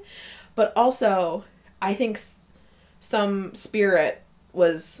healing, but also I think some spirit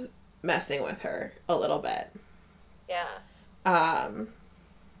was messing with her a little bit. Yeah.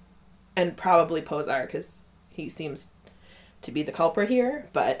 And probably Pozar, because he seems to be the culprit here,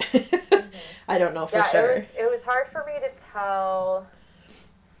 but I don't know for sure. It was hard for me to tell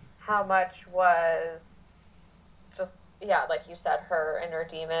how much was just, like you said, her inner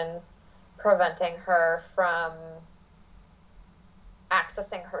demons preventing her from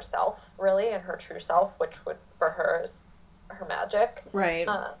accessing herself, really, and her true self, which would, for her, is her magic. Right.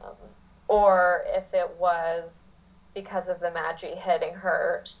 Or if it was because of the magi hitting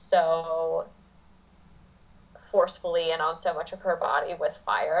her so forcefully and on so much of her body with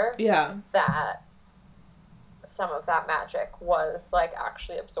fire. Yeah. That some of that magic was, like,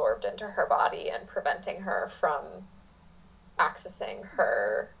 actually absorbed into her body and preventing her from accessing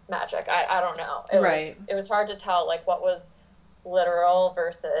her magic. I don't know. It was hard to tell, like, what was literal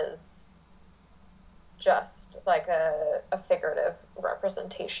versus just, like, a figurative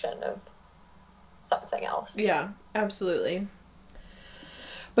representation of something else. Yeah, absolutely.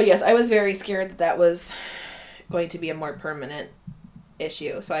 But yes, I was very scared that was going to be a more permanent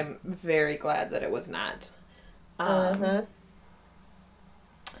issue, so I'm very glad that it was not. I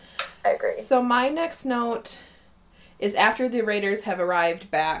agree. So my next note is after the Raiders have arrived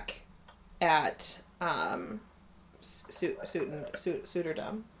back at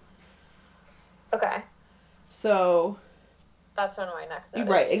Suitordom. Okay. So that's one of my next notes.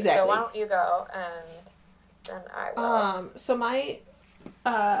 Right, exactly. So why don't you go and then I will. So my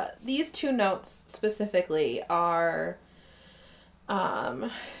these two notes specifically are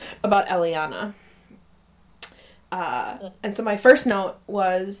about Eliana. And so my first note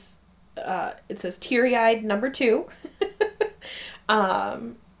was it says teary-eyed number 2.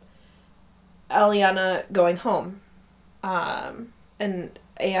 Eliana going home. And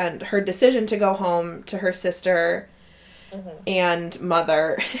her decision to go home to her sister and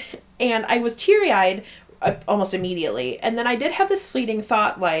mother. And I was teary-eyed almost immediately. And then I did have this fleeting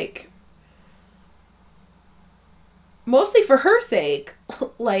thought, like, mostly for her sake,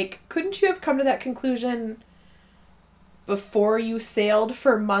 like, couldn't you have come to that conclusion before you sailed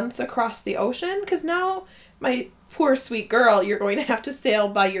for months across the ocean? Because now, my poor sweet girl, you're going to have to sail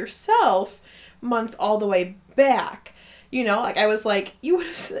by yourself months all the way back. You know, like, I was like, you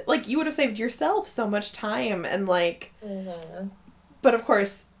would have saved yourself so much time, and like, but of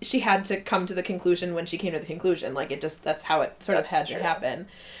course, she had to come to the conclusion when she came to the conclusion. Like, that's how it sort of had to happen.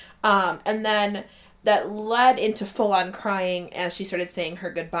 And then that led into full-on crying as she started saying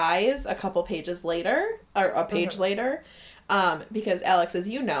her goodbyes a couple pages later, or a page later, because Alex, as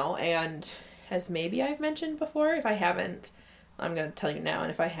you know, and as maybe I've mentioned before, if I haven't, I'm going to tell you now,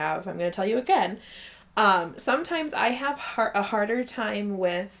 and if I have, I'm going to tell you again. Sometimes I have a harder time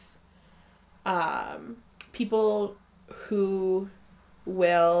with people who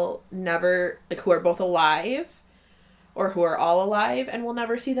will never, like, who are both alive or who are all alive and will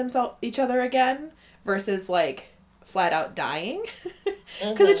never see each other again versus, like, flat out dying.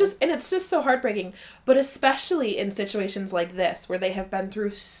 Because it's just so heartbreaking. But especially in situations like this where they have been through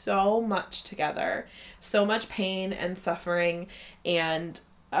so much together, so much pain and suffering, and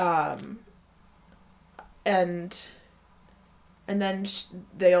then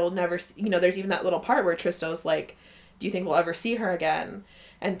they'll never see, you know, there's even that little part where Tristo's like, do you think we'll ever see her again?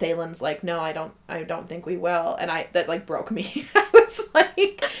 And Thalen's like, no, I don't think we will. And that, like, broke me. I was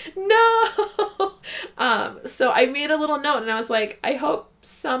like, no. So I made a little note and I was like, I hope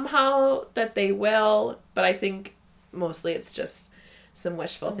somehow that they will, but I think mostly it's just some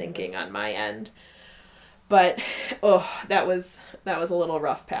wishful thinking on my end. But, that was a little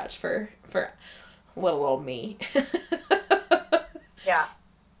rough patch for little old me. Yeah.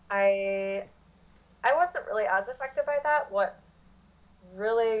 I wasn't really as affected by that. What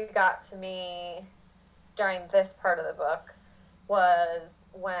really got to me during this part of the book was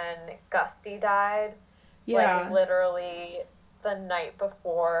when Gusty died. Yeah. Like, literally the night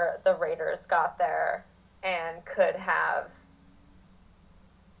before the raiders got there and could have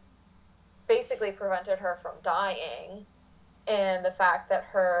basically prevented her from dying. And the fact that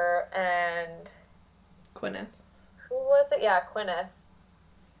her and Gwyneth. Who was it? Yeah, Gwyneth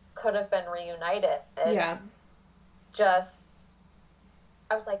could have been reunited. Yeah.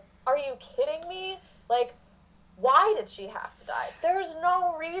 I was like, are you kidding me? Like, why did she have to die? There's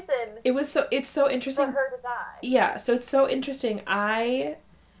no reason. It's so interesting for her to die. Yeah, so it's so interesting. I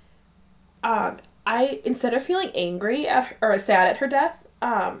instead of feeling angry or sad at her death,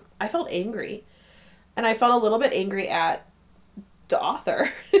 I felt angry. And I felt a little bit angry at the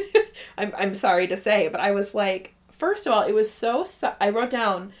author. I'm sorry to say, but I was like, first of all, it was I wrote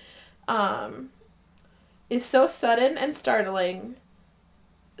down, it's so sudden and startling.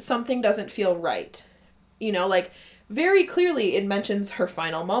 Something doesn't feel right. You know, like, very clearly it mentions her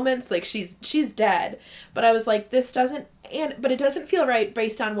final moments, like she's dead. But I was like, but it doesn't feel right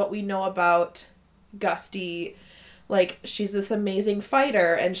based on what we know about Gusty. Like, she's this amazing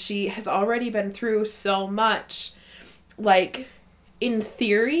fighter and she has already been through so much. Like, in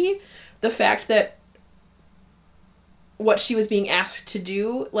theory, the fact that what she was being asked to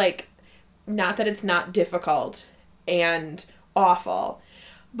do, like, not that it's not difficult and awful,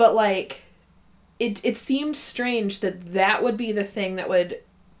 but, like, it seemed strange that would be the thing that would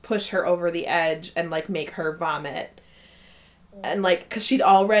push her over the edge and, like, make her vomit. And, like, because she'd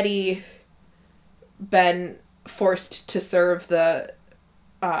already been forced to serve the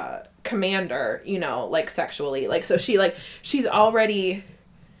commander, you know, like, sexually. Like, so she's already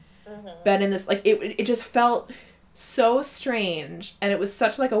been in this, like, it just felt so strange. And it was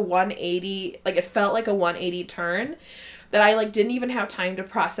such, like, a 180, like, it felt like a 180 turn that I, like, didn't even have time to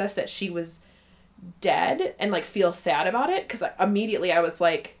process that she was dead and, like, feel sad about it. Because immediately I was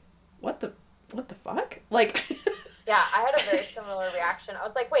like, what the fuck? Like, yeah, I had a very similar reaction. I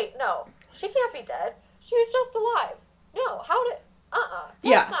was like, wait, no, she can't be dead. She was just alive. No, how did,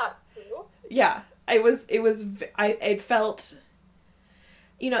 that's not true. Yeah, it felt,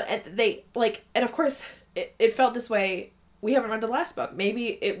 you know, and they, like, and of course, it felt this way. We haven't read the last book.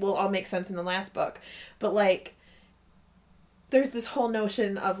 Maybe it will all make sense in the last book. But, like, there's this whole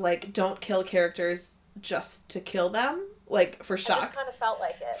notion of, like, don't kill characters just to kill them, like, for shock. I just kind of felt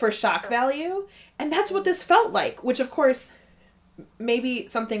like it. For shock value. And that's what this felt like, which, of course, maybe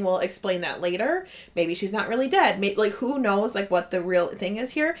something will explain that later. Maybe she's not really dead. Maybe, like, who knows, like, what the real thing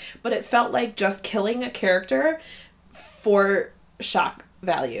is here. But it felt like just killing a character for shock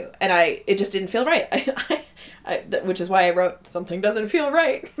value. And it just didn't feel right. Which is why I wrote, something doesn't feel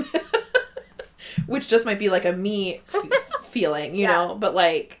right. Which just might be, like, a me feeling, you know? But,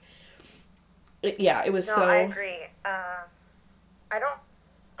 like, it was so... No, I agree. I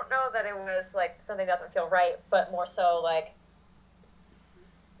don't know that it was, like, something doesn't feel right, but more so, like,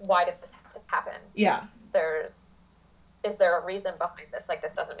 why did this have to happen? Yeah. Is there a reason behind this? Like,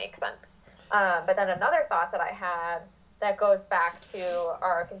 this doesn't make sense. But then another thought that I had that goes back to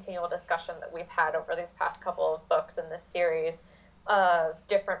our continual discussion that we've had over these past couple of books in this series of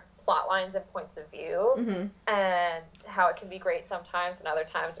different plot lines and points of view, and how it can be great sometimes and other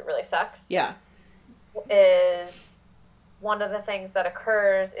times it really sucks. Yeah. Is one of the things that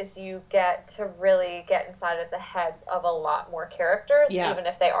occurs is you get to really get inside of the heads of a lot more characters, even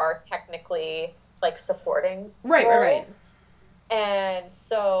if they are technically, like, supporting roles. Right. And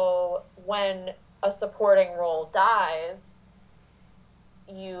so when a supporting role dies,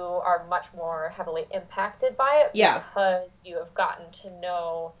 you are much more heavily impacted by it because you have gotten to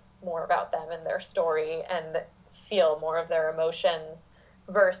know more about them and their story and feel more of their emotions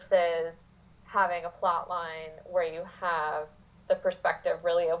versus having a plot line where you have the perspective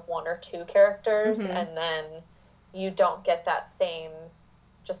really of one or two characters and then you don't get that same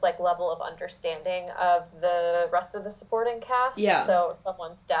just like level of understanding of the rest of the supporting cast. Yeah. So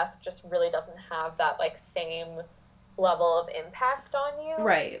someone's death just really doesn't have that like same level of impact on you.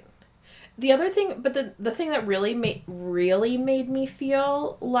 Right. The other thing, but the thing that really made me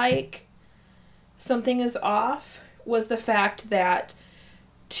feel like something is off was the fact that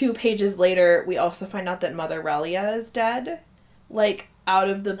 2 pages later we also find out that Mother Relia is dead, like out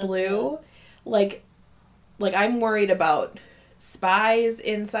of the blue. Like I'm worried about spies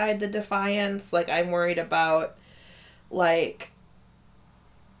inside the Defiance. Like I'm worried about like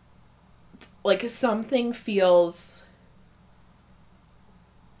something feels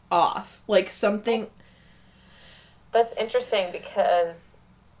off. Like something. That's interesting because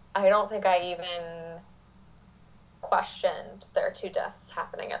I don't think I even questioned there are 2 deaths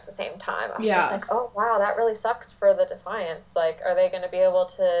happening at the same time. I was just like, oh wow, that really sucks for the Defiance. Like, are they going to be able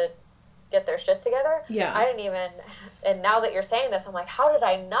to get their shit together? Yeah. I didn't even, and now that you're saying this, I'm like, how did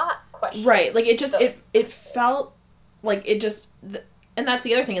I not question? Right. Like it just, it felt like it just, and that's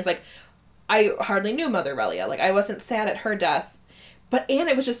the other thing is like, I hardly knew Mother Relia. Like I wasn't sad at her death, but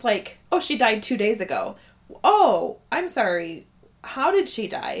it was just like, oh, she died 2 days ago. Oh, I'm sorry. How did she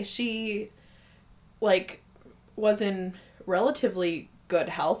die? She like was in relatively good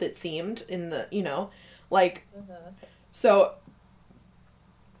health, it seemed, in the, like, so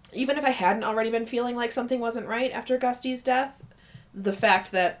even if I hadn't already been feeling like something wasn't right after Gusty's death, the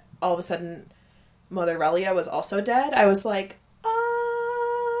fact that all of a sudden Mother Relia was also dead, I was like,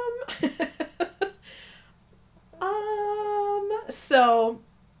 so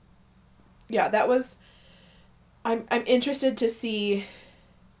yeah, that was, I'm interested to see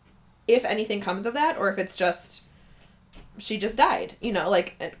if anything comes of that, or if it's just, she just died,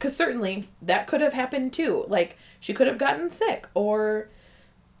 like, because certainly that could have happened too. Like, she could have gotten sick, or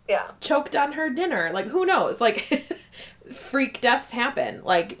choked on her dinner. Like, who knows? Like, freak deaths happen.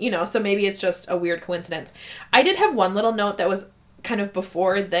 Like, so maybe it's just a weird coincidence. I did have one little note that was kind of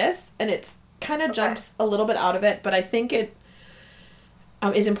before this, and it's kind of jumps a little bit out of it, but I think it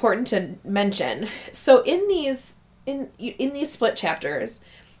is important to mention. So in these split chapters,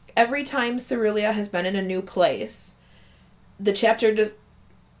 every time Cerulea has been in a new place, the chapter just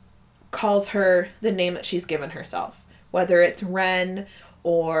calls her the name that she's given herself. Whether it's Wren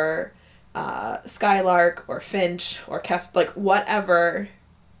or Skylark or Finch or Kes, like whatever,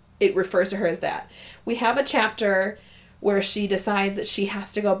 it refers to her as that. We have a chapter where she decides that she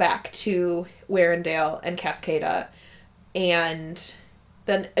has to go back to Warrendale and Cascada, and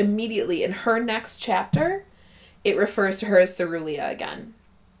then immediately in her next chapter, it refers to her as Cerulea again.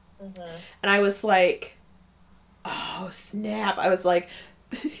 And I was like, oh, snap. I was like,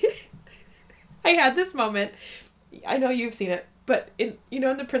 I had this moment. I know you've seen it, but in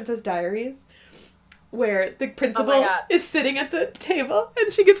the Princess Diaries, where the principal is sitting at the table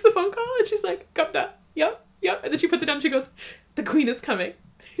and she gets the phone call and she's like, come down. Yep. And then she puts it down and she goes, the queen is coming.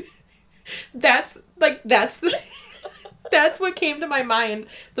 That's what came to my mind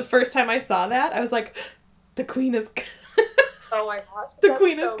the first time I saw that. I was like, the queen is oh my gosh. The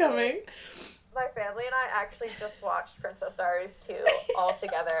queen is coming. Good. My family and I actually just watched Princess Diaries 2 all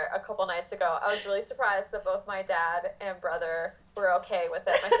together a couple nights ago. I was really surprised that both my dad and brother were okay with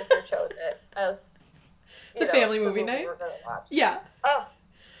it. My sister chose it as the family movie night. We're gonna watch. Yeah. Oh,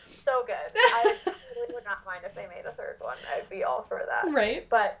 so good. I really would not mind if they made a third one. I'd be all for that. Right.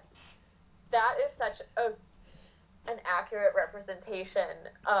 But that is such an accurate representation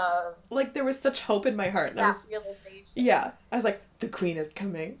of, like, there was such hope in my heart. And realization. I was like, the queen is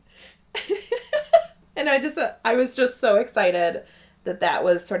coming. And I was just so excited that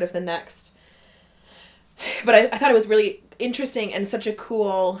was sort of the next. But I thought it was really interesting and such a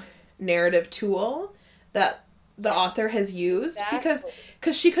cool narrative tool that the author has used. Exactly.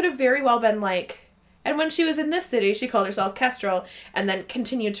 Because she could have very well been like, and when she was in this city, she called herself Kestrel and then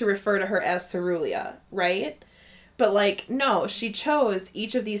continued to refer to her as Cerulea, right? But, like, no, she chose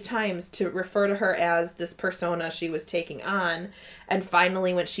each of these times to refer to her as this persona she was taking on. And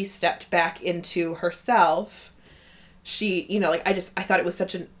finally, when she stepped back into herself, she, I thought it was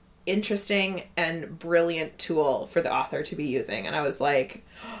such an interesting and brilliant tool for the author to be using. And I was like,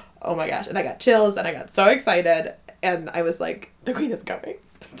 oh my gosh. And I got chills and I got so excited. And I was like, the queen is coming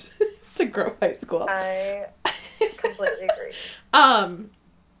to Grove High School. I completely agree.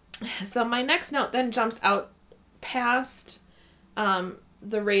 So my next note then jumps out past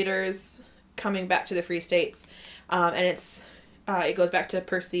the Raiders coming back to the Free States, and it goes back to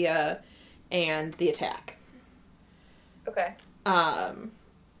Persea and the attack. Okay.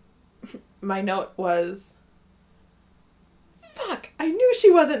 My note was, fuck, I knew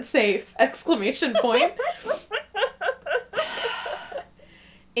she wasn't safe! Exclamation point.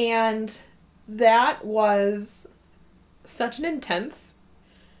 And that was such an intense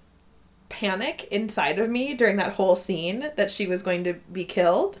panic inside of me during that whole scene that she was going to be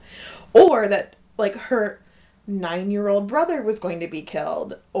killed, or that, like, her 9-year-old brother was going to be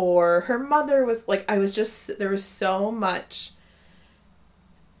killed, or her mother was, like, there was so much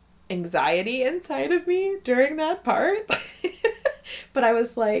anxiety inside of me during that part. But I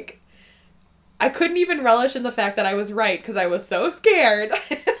was like, I couldn't even relish in the fact that I was right because I was so scared.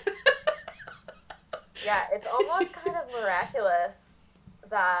 Yeah, it's almost kind of miraculous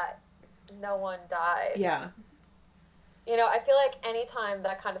that no one died. Yeah. You know, I feel like anytime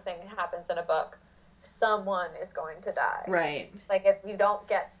that kind of thing happens in a book, someone is going to die. Right. Like, if you don't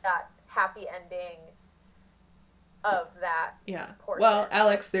get that happy ending of that portion. Well,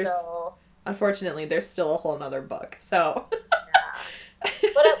 Alex, unfortunately, there's still a whole nother book, so...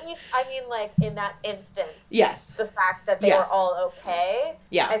 But at least, I mean, like, in that instance, yes, the fact that they were all okay,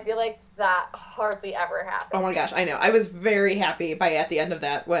 I feel like that hardly ever happened. Oh my gosh, I know. I was very happy at the end of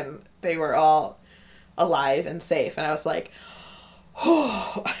that when they were all alive and safe, and I was like,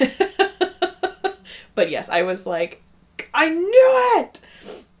 oh. But yes, I was like, I knew it!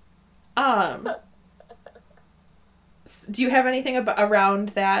 Do you have anything around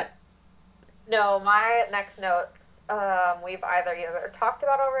that? No, my next notes... we've either talked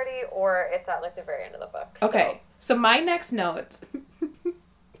about already, or it's at, like, the very end of the book. Okay, so my next notes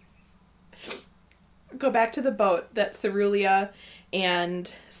go back to the boat that Cerulia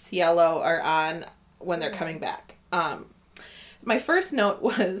and Cielo are on when they're coming back. My first note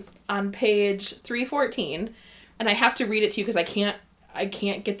was on page 314, and I have to read it to you because I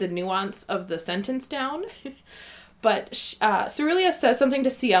can't get the nuance of the sentence down. But Cerulia says something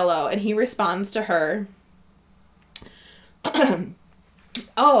to Cielo, and he responds to her.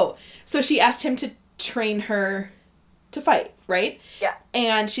 Oh, so she asked him to train her to fight, right? Yeah.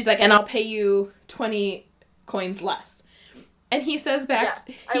 And she's like, and I'll pay you 20 coins less. And he says back...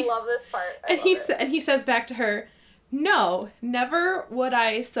 Yes, I love this part. And he says back to her, no, never would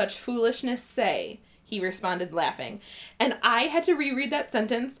I such foolishness say, he responded, laughing. And I had to reread that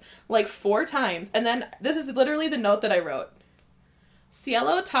sentence like 4 times. And then this is literally the note that I wrote.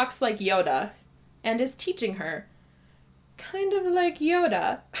 Cielo talks like Yoda and is teaching her. Kind of like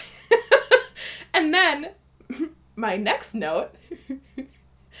Yoda. And then my next note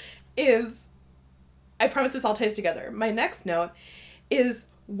is, I promise this all ties together. My next note is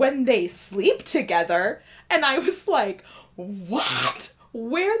when they sleep together, and I was like, what?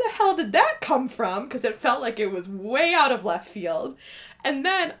 Where the hell did that come from? Because it felt like it was way out of left field. And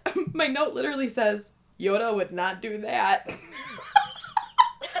then my note literally says, Yoda would not do that.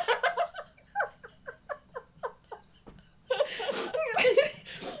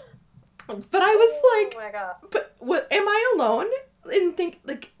 But I was like, oh my God. But what, am I alone in think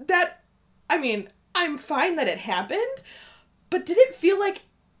like that? I mean, I'm fine that it happened, but did it feel like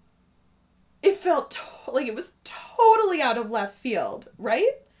it felt like it was totally out of left field,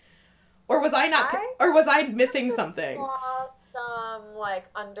 right? Or was I not? Or was I missing something? Saw some like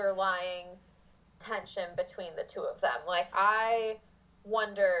underlying tension between the two of them. Like, I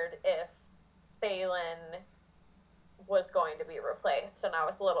wondered if Phelan was going to be replaced, and I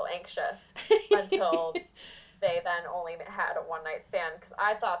was a little anxious until they then only had a one-night stand, because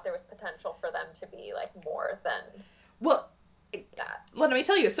I thought there was potential for them to be like more than that. Let me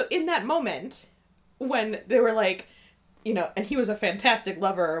tell you, so in that moment when they were like, you know, and he was a fantastic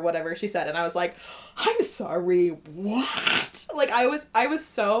lover or whatever she said, and I was like, I'm sorry, what? Like, I was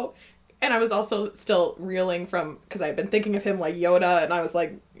so, and I was also still reeling from, because I've been thinking of him like Yoda, and I was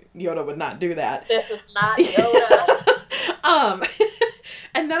like, Yoda would not do that. This is not Yoda.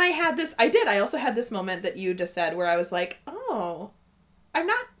 And then I also had this moment that you just said where I was like, oh, I'm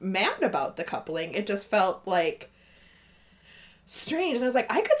not mad about the coupling. It just felt like strange. And I was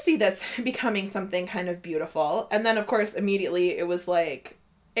like, I could see this becoming something kind of beautiful. And then, of course, immediately it was like,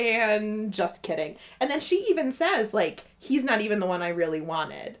 and just kidding. And then she even says, like, he's not even the one I really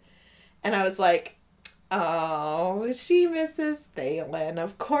wanted. And I was like, oh, she misses Thalen.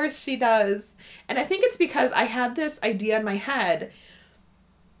 Of course she does. And I think it's because I had this idea in my head,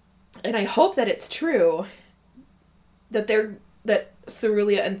 and I hope that it's true, that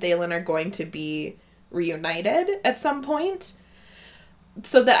Cerulia and Thalen are going to be reunited at some point.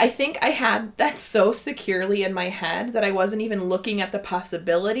 so that I think I had that so securely in my head that I wasn't even looking at the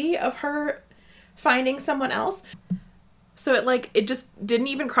possibility of her finding someone else. So it just didn't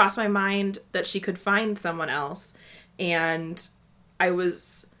even cross my mind that she could find someone else. And I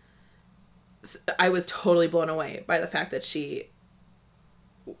was totally blown away by the fact that she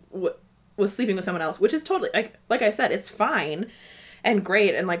was sleeping with someone else, which is totally, like I said, it's fine and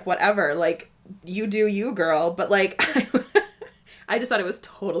great and, like, whatever. Like, you do you, girl. But, like, I just thought it was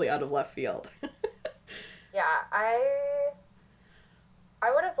totally out of left field. Yeah, I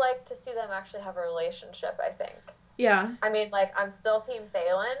would have liked to see them actually have a relationship, I think. Yeah. I mean, like, I'm still Team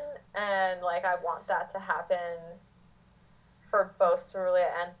Phelan, and, like, I want that to happen for both Cerulia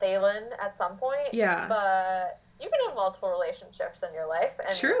and Thalen at some point. Yeah. But you can have multiple relationships in your life,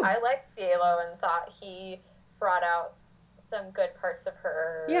 and True. I liked Cielo and thought he brought out some good parts of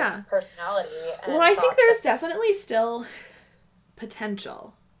her personality. And well, I think there's definitely still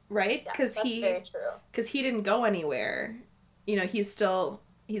potential, right? Because very true. Because he didn't go anywhere. You know, he's going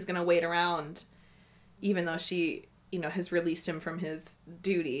to wait around, even though she, you know, has released him from his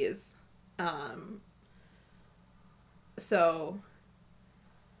duties.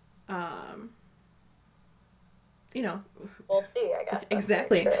 You know, we'll see, I guess.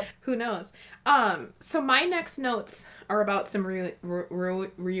 Exactly. Who knows? So my next notes are about some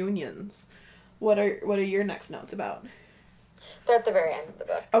reunions. What are your next notes about? They're at the very end of the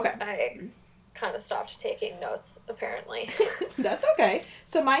book. Okay. I kind of stopped taking notes, apparently. That's okay.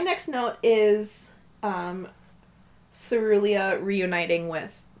 So my next note is Cerulia reuniting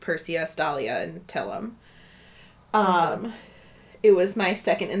with Persia, Stalia, and Tillum. It was my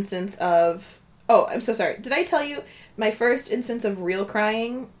second instance of... Oh, I'm so sorry. Did I tell you my first instance of real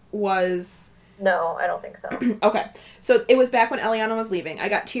crying was... No, I don't think so. Okay. So it was back when Eliana was leaving. I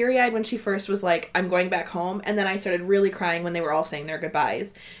got teary-eyed when she first was like, I'm going back home. And then I started really crying when they were all saying their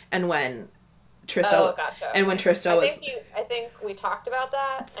goodbyes. And when Trista... Oh, gotcha. And when Trista was... I think we talked about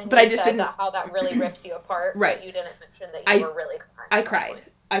that. And but I just didn't... how that really rips you apart. Right. But you didn't mention that you were really crying.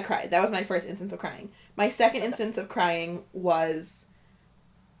 I cried. That was my first instance of crying. My second instance of crying was...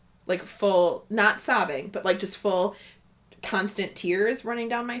 like full, not sobbing, but like just full constant tears running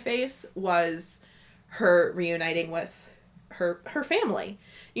down my face, was her reuniting with her family,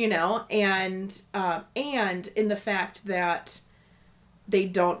 you know, and in the fact that they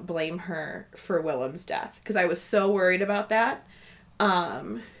don't blame her for Willem's death, because I was so worried about that,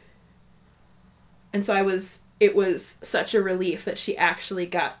 and so it was such a relief that she actually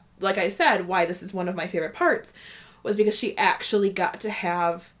got, like I said, why this is one of my favorite parts, was because she actually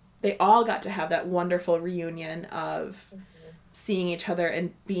they all got to have that wonderful reunion of seeing each other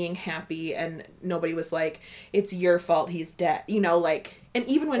and being happy, and nobody was like, it's your fault he's dead, you know, like, and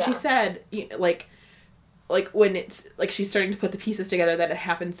even when she said, like when it's, like, she's starting to put the pieces together that it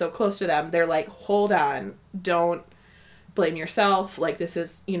happened so close to them, they're like, hold on, don't blame yourself, like, this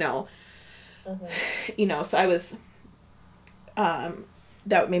is, you know, you know, so I was,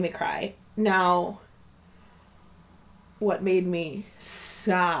 that made me cry. Now, what made me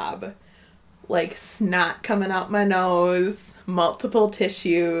sob, like snot coming out my nose, multiple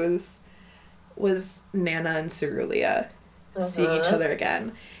tissues, was Nana and Cerulia seeing each other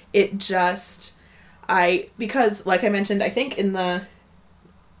again. It just, because like I mentioned, I think in the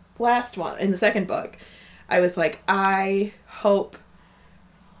last one, in the second book, I was like, I hope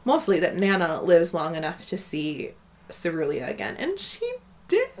mostly that Nana lives long enough to see Cerulia again. And she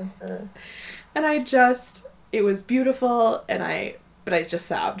did. And it was beautiful, but I just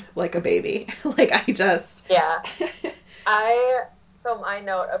sobbed like a baby. Like, I just... Yeah. So my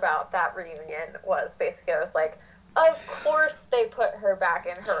note about that reunion was basically, I was like, of course they put her back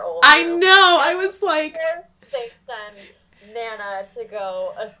in her old I room. know! I was like... Of course they send Nana to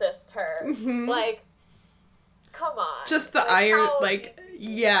go assist her. Mm-hmm. Like, come on. Just the iron, like,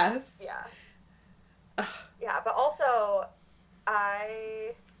 yes. Yeah. Yeah, but also,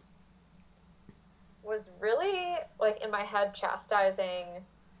 I was really, like, in my head chastising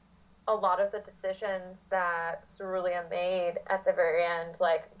a lot of the decisions that Cerulia made at the very end,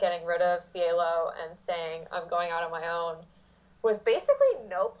 like getting rid of Cielo and saying, I'm going out on my own, with basically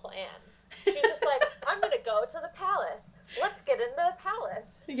no plan. She's just like, I'm going to go to the palace. Let's get into the palace.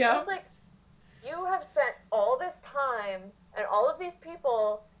 Yeah. I was like, you have spent all this time, and all of these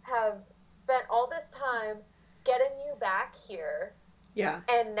people have spent all this time getting you back here. Yeah.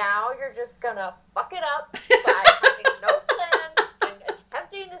 And now you're just gonna fuck it up by having no plan and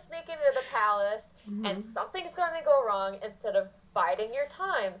attempting to sneak into the palace, and something's gonna go wrong instead of biding your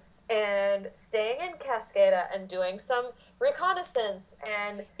time and staying in Cascada and doing some reconnaissance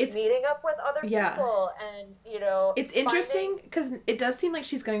and meeting up with other people and, It's interesting because it does seem like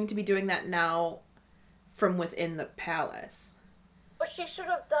she's going to be doing that now from within the palace. But she should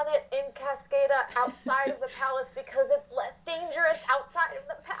have done it in Cascada outside of the palace because it's less dangerous outside of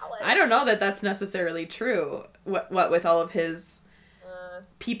the palace. I don't know that that's necessarily true. What with all of his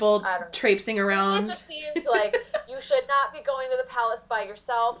people traipsing around? It just seems like you should not be going to the palace by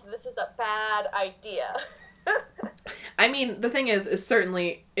yourself. This is a bad idea. I mean, the thing is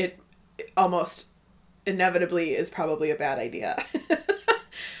certainly it almost inevitably is probably a bad idea.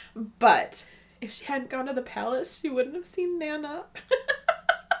 But if she hadn't gone to the palace, she wouldn't have seen Nana.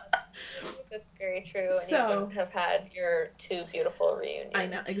 That's very true. And you wouldn't have had your two beautiful reunions. I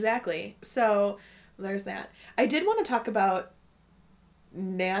know, exactly. So there's that. I did want to talk about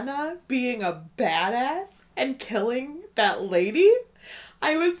Nana being a badass and killing that lady.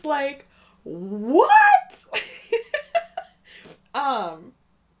 I was like, what?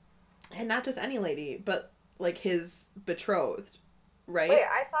 And not just any lady, but like his betrothed, right? Wait,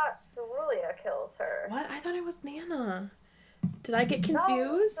 I thought Cerulia kills her. What? I thought it was Nana. Did I get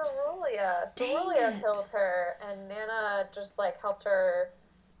confused? No, Cerulia killed her, and Nana just helped her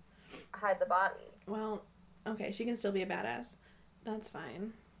hide the body. Well, okay, she can still be a badass. That's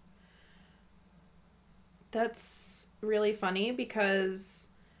fine. That's really funny because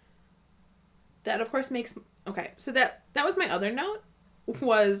that, of course, makes... Okay, so that was my other note,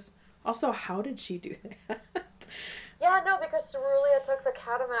 was also, how did she do that? Yeah, no, because Cerulia took the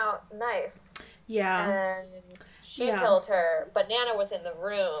catamount knife. Yeah. And she killed her, but Nana was in the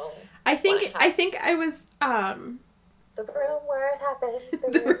room. I think I was, The room where it happens.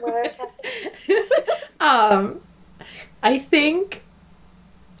 The room where it happens. I think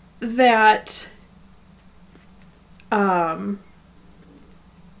that,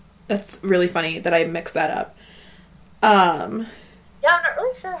 that's really funny that I mixed that up. Yeah, I'm not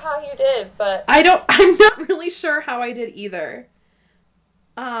really sure how you did, but... I'm not really sure how I did either.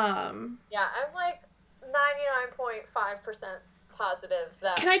 Yeah, I'm 99.5% positive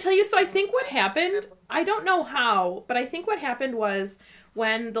that... Can I tell you, so I think what happened, I don't know how, but I think what happened was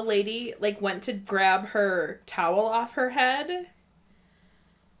when the lady, went to grab her towel off her head...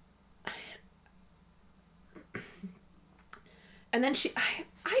 And then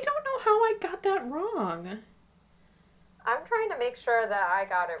I don't know how I got that wrong. I'm trying to make sure that I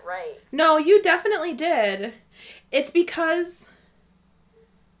got it right. No, you definitely did. It's because...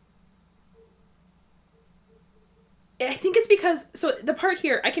 I think it's because... So the part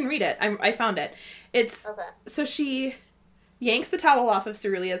here, I can read it. I found it. It's... Okay. So she yanks the towel off of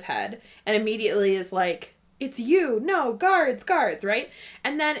Cerulia's head and immediately is like, it's you. No, guards, right?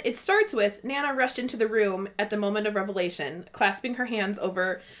 And then it starts with Nana rushed into the room at the moment of revelation, clasping her hands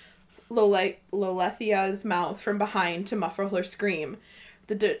over Lolethia's mouth from behind to muffle her scream.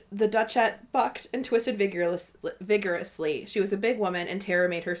 The Duchette bucked and twisted vigorously. She was a big woman, and terror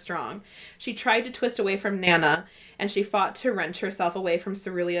made her strong. She tried to twist away from Nana, and she fought to wrench herself away from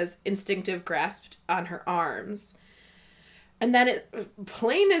Cerulia's instinctive grasp on her arms. And then it,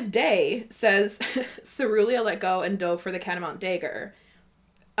 plain as day, says Cerulia let go and dove for the catamount dagger.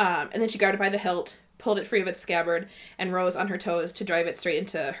 And then she grabbed it by the hilt, pulled it free of its scabbard, and rose on her toes to drive it straight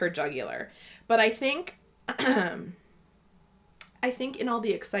into her jugular. But I think in all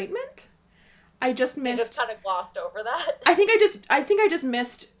the excitement, I just missed... You just kind of glossed over that? I think I just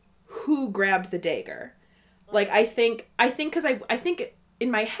missed who grabbed the dagger. I think in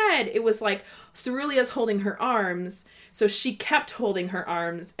my head, it was like Cerulia's holding her arms, so she kept holding her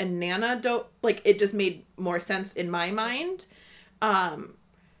arms, and Nana it just made more sense in my mind.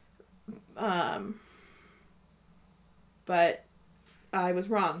 But I was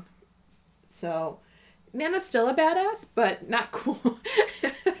wrong. So Nana's still a badass, but not cool.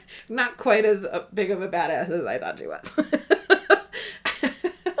 Not quite as big of a badass as I thought she was.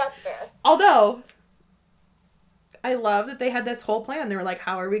 That's fair. Although, I love that they had this whole plan. They were like,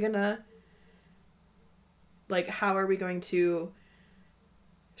 how are we going to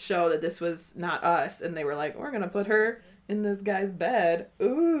show that this was not us? And they were like, we're going to put her in this guy's bed.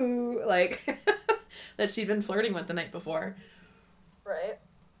 Ooh. That she'd been flirting with the night before. Right.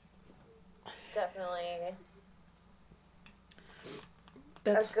 Definitely.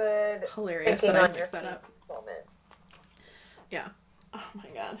 That's a good hilarious that I mixed that up. Moment. Yeah. Oh my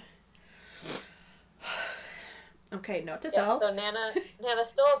god. Okay, note to self. So Nana's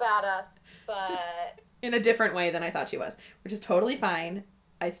still a badass, but in a different way than I thought she was, which is totally fine.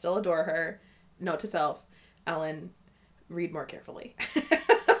 I still adore her. Note to self, Ellen, read more carefully.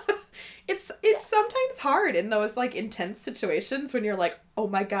 It's sometimes hard in those like intense situations when you're like, oh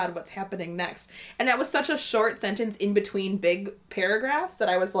my god, what's happening next? And that was such a short sentence in between big paragraphs that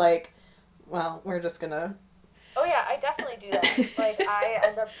I was like, well, we're just gonna. Oh yeah, I definitely do that. Like I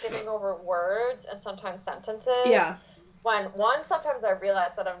end up skipping over words and sometimes sentences. Yeah. Sometimes I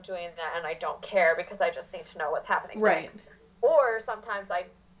realize that I'm doing that and I don't care because I just need to know what's happening right. next. Or sometimes I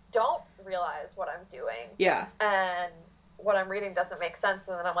don't realize what I'm doing. Yeah. And what I'm reading doesn't make sense,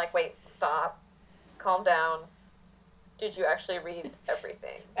 and then I'm like, wait, stop, calm down. Did you actually read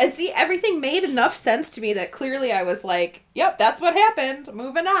everything? And see, everything made enough sense to me that clearly I was like, yep, that's what happened.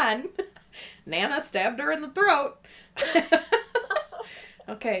 Moving on. Nana stabbed her in the throat.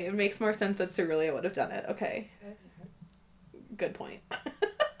 Okay, it makes more sense that Cerulia would have done it. Okay. Mm-hmm. Good point.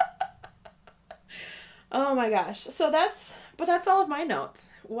 Oh my gosh. So that's all of my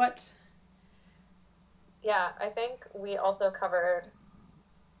notes. What? Yeah, I think we also covered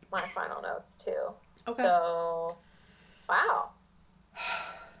my final notes too. Okay. So, wow.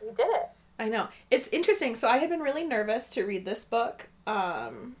 We did it. I know. It's interesting. So I had been really nervous to read this book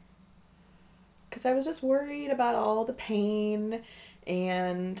because I was just worried about all the pain,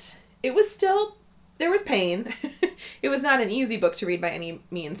 and it was still, there was pain. It was not an easy book to read by any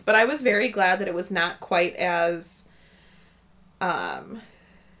means, but I was very glad that it was not quite as I'm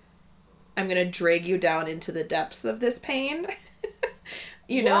going to drag you down into the depths of this pain.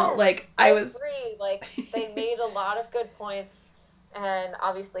 You know, like I agree. Like they made a lot of good points and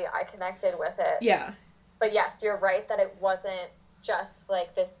obviously I connected with it. Yeah. But yes, you're right that it wasn't just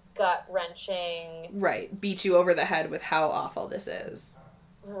like this gut-wrenching. Right. Beat you over the head with how awful this is.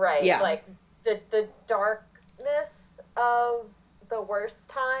 Right. Yeah. Like the darkness of the worst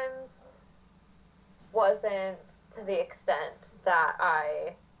times wasn't to the extent that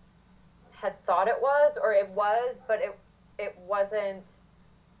I had thought it was, or it was, but it wasn't,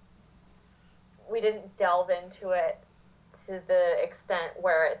 we didn't delve into it to the extent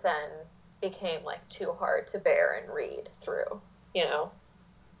where it then became like too hard to bear and read through, you know?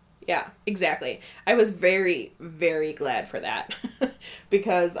 Yeah, exactly. I was very, very glad for that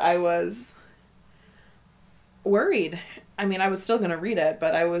because I was worried. I mean, I was still going to read it,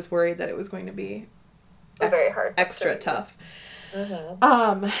 but I was worried that it was going to be very hard, extra tough.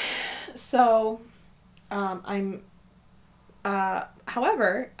 Mm-hmm. So,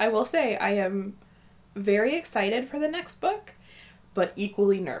 however, I will say I am very excited for the next book, but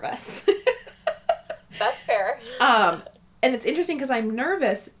equally nervous. That's fair. And it's interesting because I'm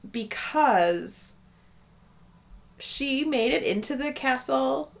nervous because she made it into the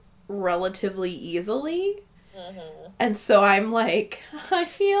castle relatively easily. Mm-hmm. And so I'm like, I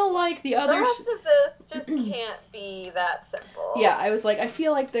feel like the other... The rest of this just can't be that simple. Yeah, I was like, I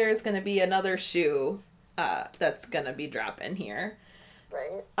feel like there's going to be another shoe that's going to be dropping here.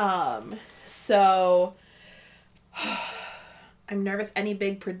 Right. So I'm nervous. Any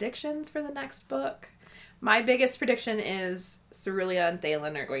big predictions for the next book? My biggest prediction is Cerulia and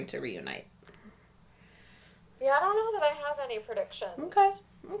Thalen are going to reunite. Yeah, I don't know that I have any predictions. Okay.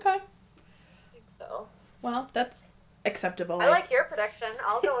 I think so. Well, that's acceptable. I like your prediction.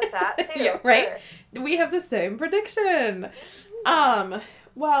 I'll go with that, too. Yeah, right? Sure. We have the same prediction.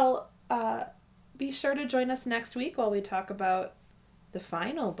 Well, be sure to join us next week while we talk about the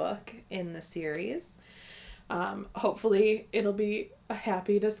final book in the series. Hopefully it'll be a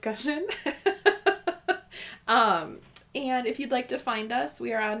happy discussion. And if you'd like to find us,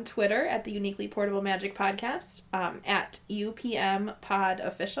 we are on Twitter at the Uniquely Portable Magic Podcast, at UPM Pod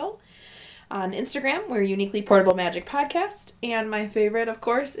Official. On Instagram, we're Uniquely Portable Magic Podcast. And my favorite, of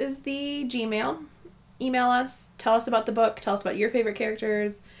course, is the Gmail. Email us, tell us about the book, tell us about your favorite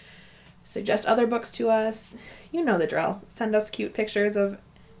characters, suggest other books to us. You know the drill. Send us cute pictures of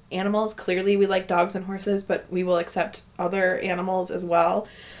animals. Clearly we like dogs and horses, but we will accept other animals as well.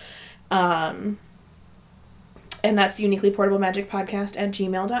 And that's uniquelyportablemagicpodcast at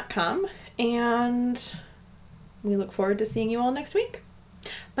gmail.com. And we look forward to seeing you all next week.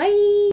 Bye!